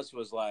Dallas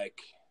was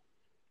like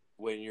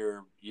when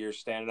you're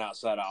standing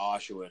outside of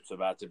Auschwitz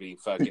about to be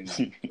fucking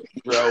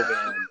drove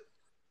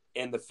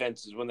in the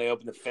fences. When they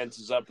open the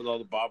fences up with all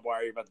the barbed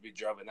wire, you're about to be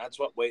drove in. That's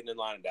what waiting in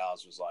line in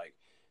Dallas was like.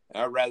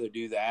 And I'd rather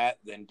do that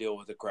than deal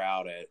with the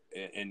crowd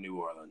in New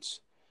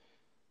Orleans.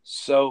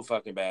 So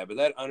fucking bad. But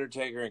that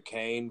Undertaker and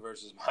Kane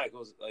versus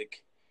Michaels,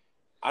 like,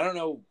 I don't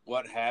know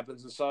what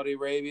happens in Saudi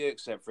Arabia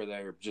except for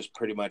they're just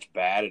pretty much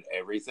bad at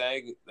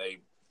everything. They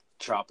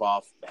chop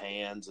off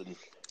hands, and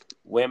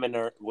women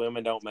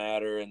don't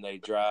matter, and they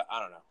dry. I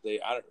don't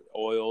know.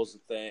 Oil's the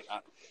thing.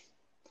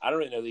 I don't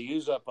really know. They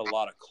use up a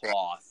lot of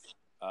cloth.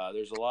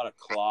 There's a lot of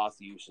cloth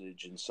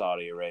usage in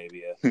Saudi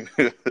Arabia.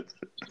 But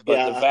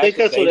Yeah, the I fact think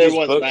that that's they what just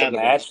everyone's booked mad a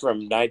about. match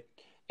from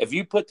if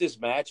you put this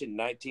match in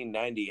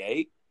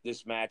 1998,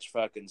 this match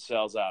fucking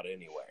sells out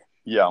anywhere.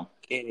 Yeah.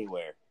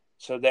 Anywhere.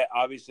 So that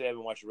obviously they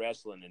haven't watched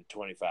wrestling in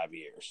 25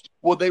 years.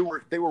 Well, they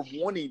were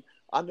wanting.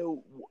 I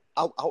know.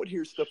 I would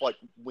hear stuff like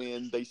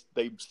when they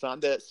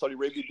signed that Saudi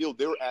Arabia deal,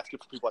 they were asking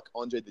for people like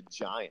Andre the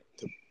Giant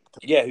to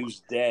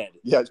who's dead.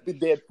 Yeah, it's been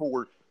dead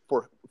for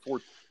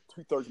 2/3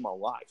 of my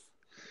life.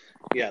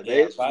 Yeah,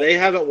 they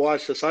haven't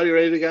watched. The Saudi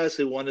Arabia guys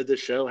who wanted the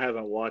show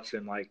haven't watched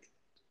in like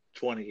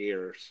 20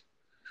 years.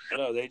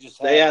 No,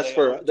 they asked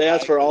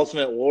for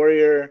Ultimate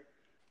Warrior.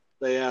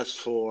 They asked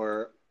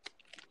for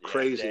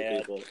crazy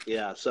people.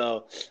 Yeah,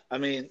 so I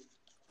mean,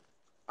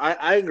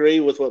 I agree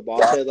with what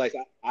Bob said. Like,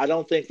 I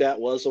don't think that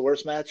was the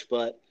worst match,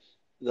 but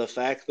the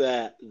fact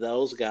that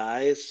those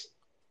guys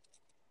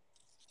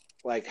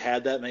like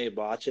had that many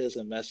botches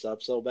and messed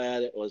up so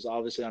bad, it was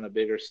obviously on a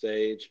bigger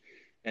stage.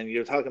 And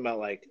you're talking about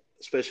like,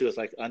 especially with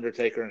like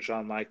Undertaker and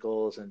Shawn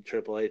Michaels and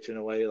Triple H in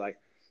a way, like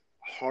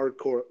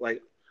hardcore,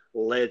 like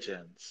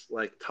legends,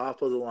 like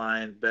top of the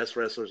line, best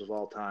wrestlers of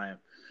all time.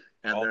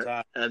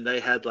 And they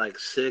had like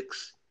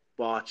 6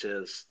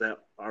 botches that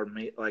are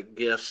like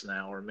gifts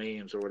now or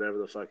memes or whatever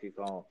the fuck you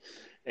call them.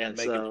 And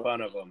making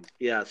fun of them.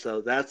 Yeah, so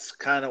that's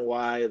kind of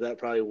why that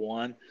probably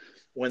won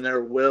when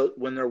there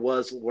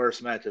was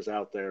worse matches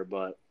out there.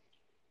 But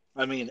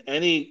I mean,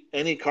 any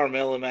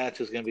Carmella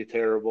match is going to be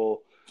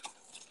terrible.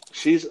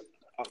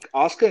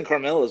 Asuka and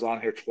Carmella is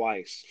on here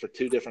twice for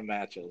 2 different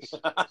matches.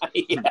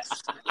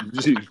 Yes.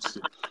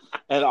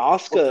 And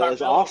Asuka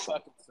is awesome.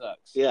 Fucking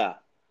sucks. Yeah.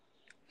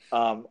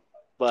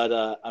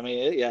 But I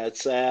mean,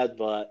 it's sad,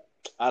 but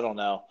I don't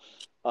know.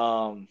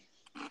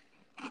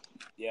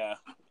 Yeah.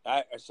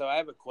 So I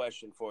have a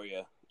question for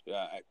you.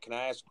 Can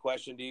I ask a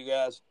question to you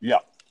guys? Yeah.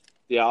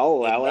 Yeah, I'll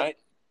allow it.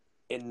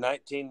 In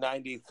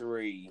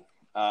 1993,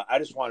 I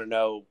just want to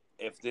know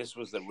if this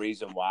was the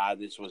reason why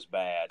this was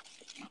bad.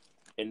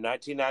 In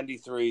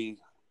 1993,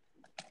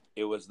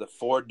 it was the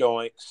 4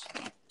 Doinks,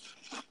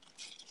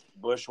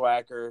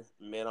 Bushwhackers,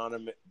 Men on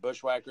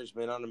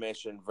a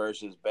Mission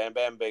versus Bam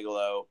Bam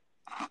Bigelow,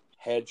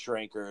 Head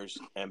Shrinkers,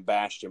 and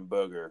Bastion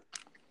Booger.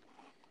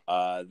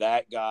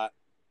 That got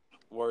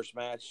worst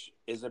match.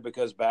 Is it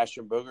because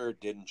Bastion Booger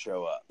didn't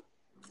show up?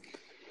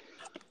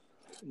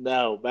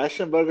 No,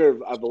 Bastion Booger,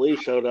 I believe,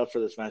 showed up for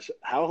this match.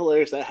 How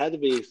hilarious. That had to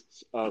be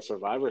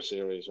Survivor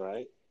Series,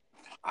 right?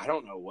 I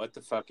don't know what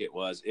the fuck it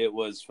was. It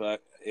was.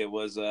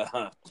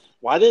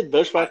 Why did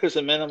Bushwhackers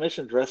and Men on a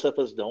Mission dress up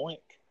as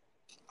Doink?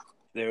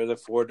 They were the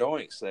 4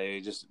 Doinks. They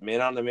just Men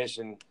on a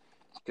Mission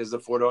because the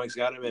 4 Doinks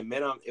got him. And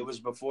it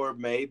was before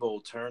Mabel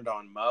turned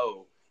on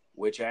Mo,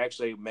 which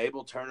actually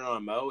Mabel turning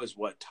on Mo is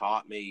what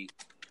taught me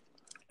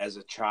as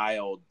a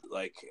child,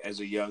 like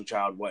as a young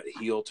child, what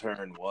heel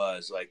turn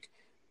was. Like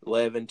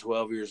 11,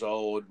 12 years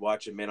old,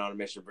 watching Men on a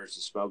Mission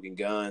versus Smoking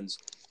Guns.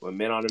 When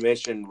Men on a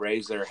Mission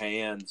raised their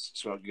hands,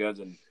 Smoking Guns,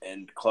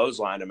 and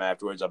clotheslined them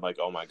afterwards, I'm like,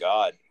 oh my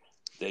God,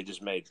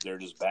 they're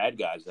just bad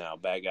guys now.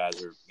 Bad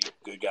guys are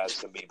good guys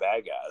can be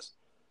bad guys.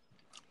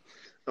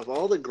 Of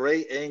all the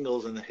great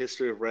angles in the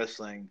history of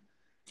wrestling,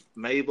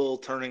 Mabel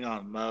turning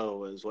on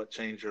Mo is what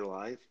changed your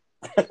life.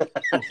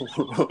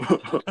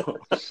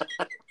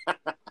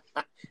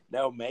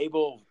 No,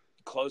 Mabel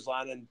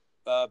clotheslining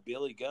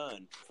Billy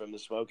Gunn from the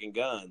Smoking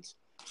Guns.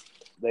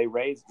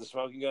 The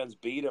Smoking Guns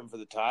beat them for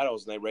the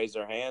titles, and they raised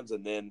their hands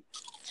and then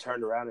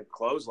turned around and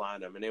clotheslined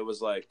them. And it was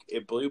like,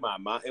 it blew my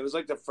mind. It was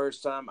like the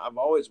first time I've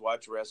always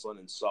watched wrestling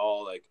and saw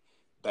like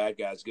bad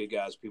guys, good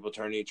guys, people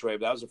turn each way.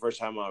 But that was the first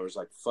time I was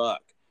like,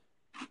 fuck,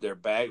 they're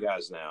bad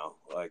guys now.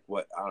 Like,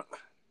 what?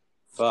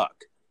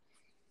 Fuck.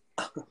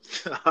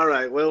 All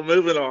right. Well,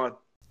 moving on.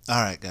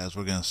 All right, guys,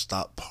 we're going to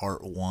stop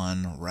part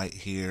 1 right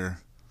here.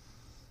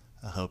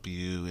 I hope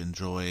you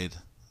enjoyed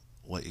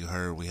what you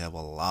heard. We have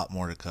a lot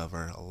more to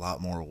cover, a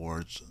lot more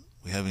awards.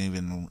 We haven't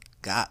even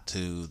got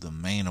to the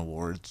main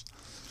awards.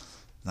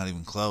 Not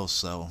even close.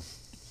 So,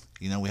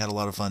 we had a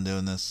lot of fun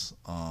doing this.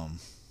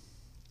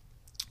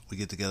 We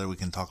get together, we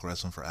can talk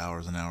wrestling for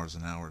hours and hours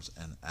and hours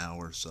and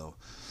hours. So,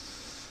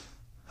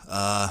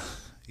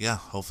 yeah,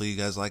 hopefully you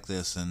guys like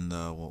this, and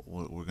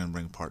we're going to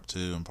bring part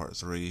 2 and part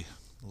 3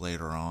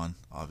 later on,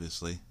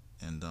 obviously.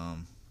 And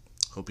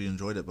hope you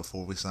enjoyed it.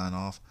 Before we sign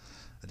off,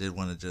 I did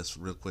want to just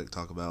real quick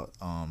talk about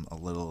a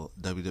little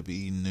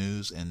WWE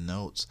news and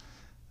notes.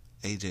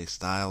 AJ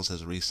Styles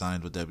has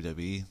re-signed with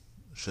WWE.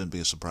 Shouldn't be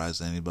a surprise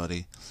to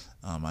anybody.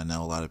 I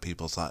know a lot of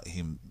people thought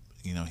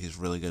he's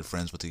really good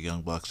friends with the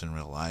Young Bucks in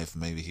real life.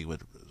 Maybe he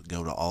would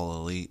go to All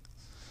Elite.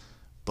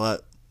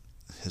 But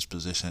his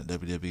position at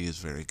WWE is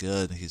very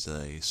good. He's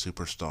a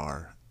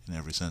superstar in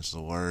every sense of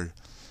the word.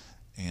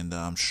 And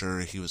I'm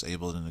sure he was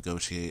able to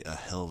negotiate a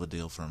hell of a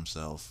deal for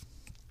himself.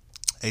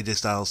 AJ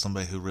Styles,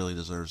 somebody who really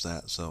deserves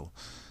that, so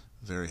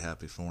very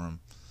happy for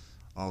him.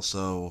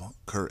 Also,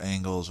 Kurt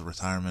Angle's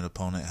retirement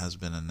opponent has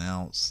been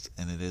announced,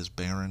 and it is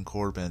Baron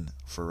Corbin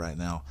for right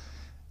now.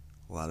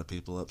 A lot of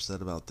people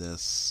upset about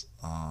this.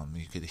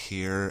 You could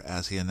hear,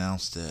 as he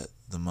announced it,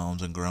 the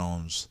moans and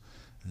groans.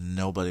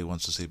 Nobody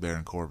wants to see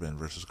Baron Corbin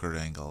versus Kurt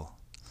Angle,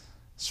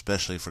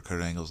 especially for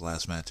Kurt Angle's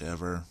last match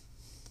ever.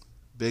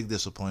 Big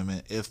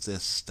disappointment if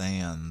this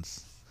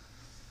stands.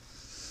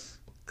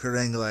 Kurt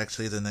Angle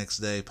actually the next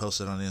day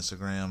posted on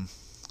Instagram,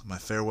 "My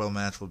farewell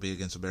match will be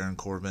against Baron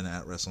Corbin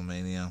at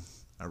WrestleMania.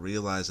 I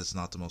realize it's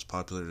not the most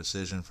popular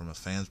decision from a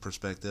fan's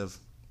perspective,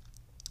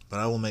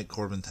 but I will make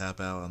Corbin tap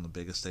out on the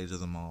biggest stage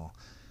of them all,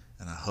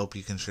 and I hope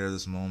you can share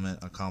this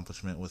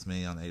accomplishment with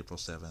me on April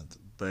 7th.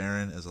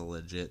 Baron is a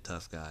legit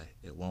tough guy.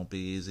 It won't be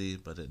easy,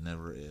 but it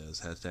never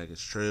is. Hashtag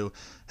it's true.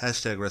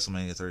 Hashtag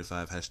WrestleMania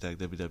 35. Hashtag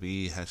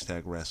WWE.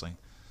 Hashtag wrestling."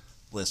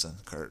 Listen,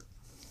 Kurt.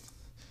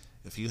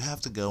 If you have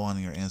to go on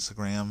your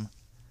Instagram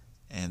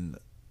and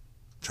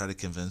try to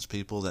convince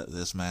people that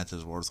this match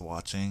is worth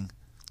watching,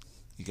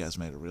 you guys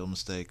made a real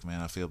mistake, man.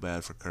 I feel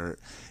bad for Kurt.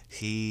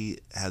 He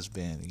has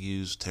been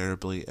used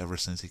terribly ever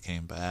since he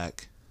came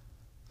back.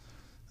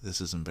 This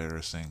is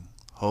embarrassing.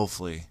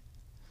 Hopefully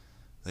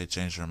they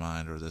change their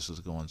mind, or this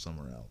is going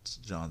somewhere else.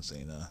 John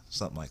Cena,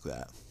 something like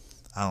that.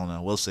 I don't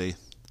know. We'll see.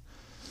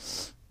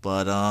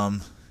 But,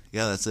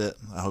 yeah, that's it.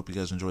 I hope you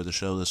guys enjoyed the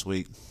show this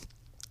week.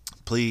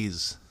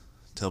 Please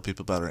tell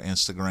people about our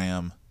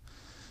Instagram,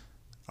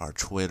 our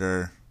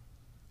Twitter,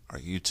 our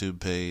YouTube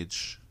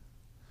page.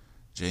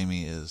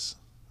 Jamie is,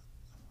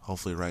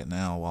 hopefully right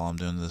now, while I'm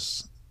doing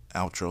this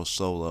outro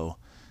solo,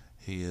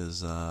 he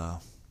is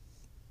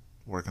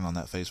working on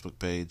that Facebook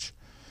page.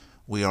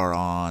 We are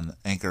on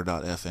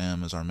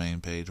Anchor.fm as our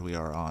main page. We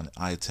are on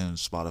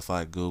iTunes,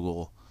 Spotify,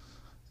 Google,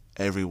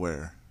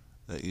 everywhere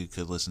that you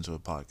could listen to a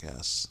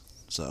podcast.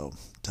 So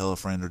tell a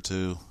friend or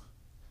two.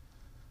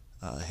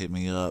 Hit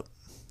me up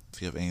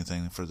if you have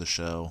anything for the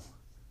show.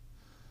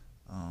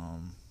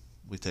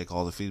 We take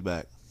all the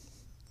feedback.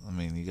 I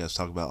mean, you guys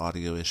talk about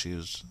audio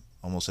issues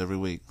almost every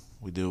week.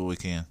 We do what we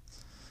can.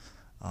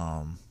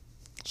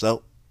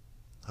 So,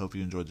 hope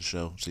you enjoyed the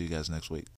show. See you guys next week.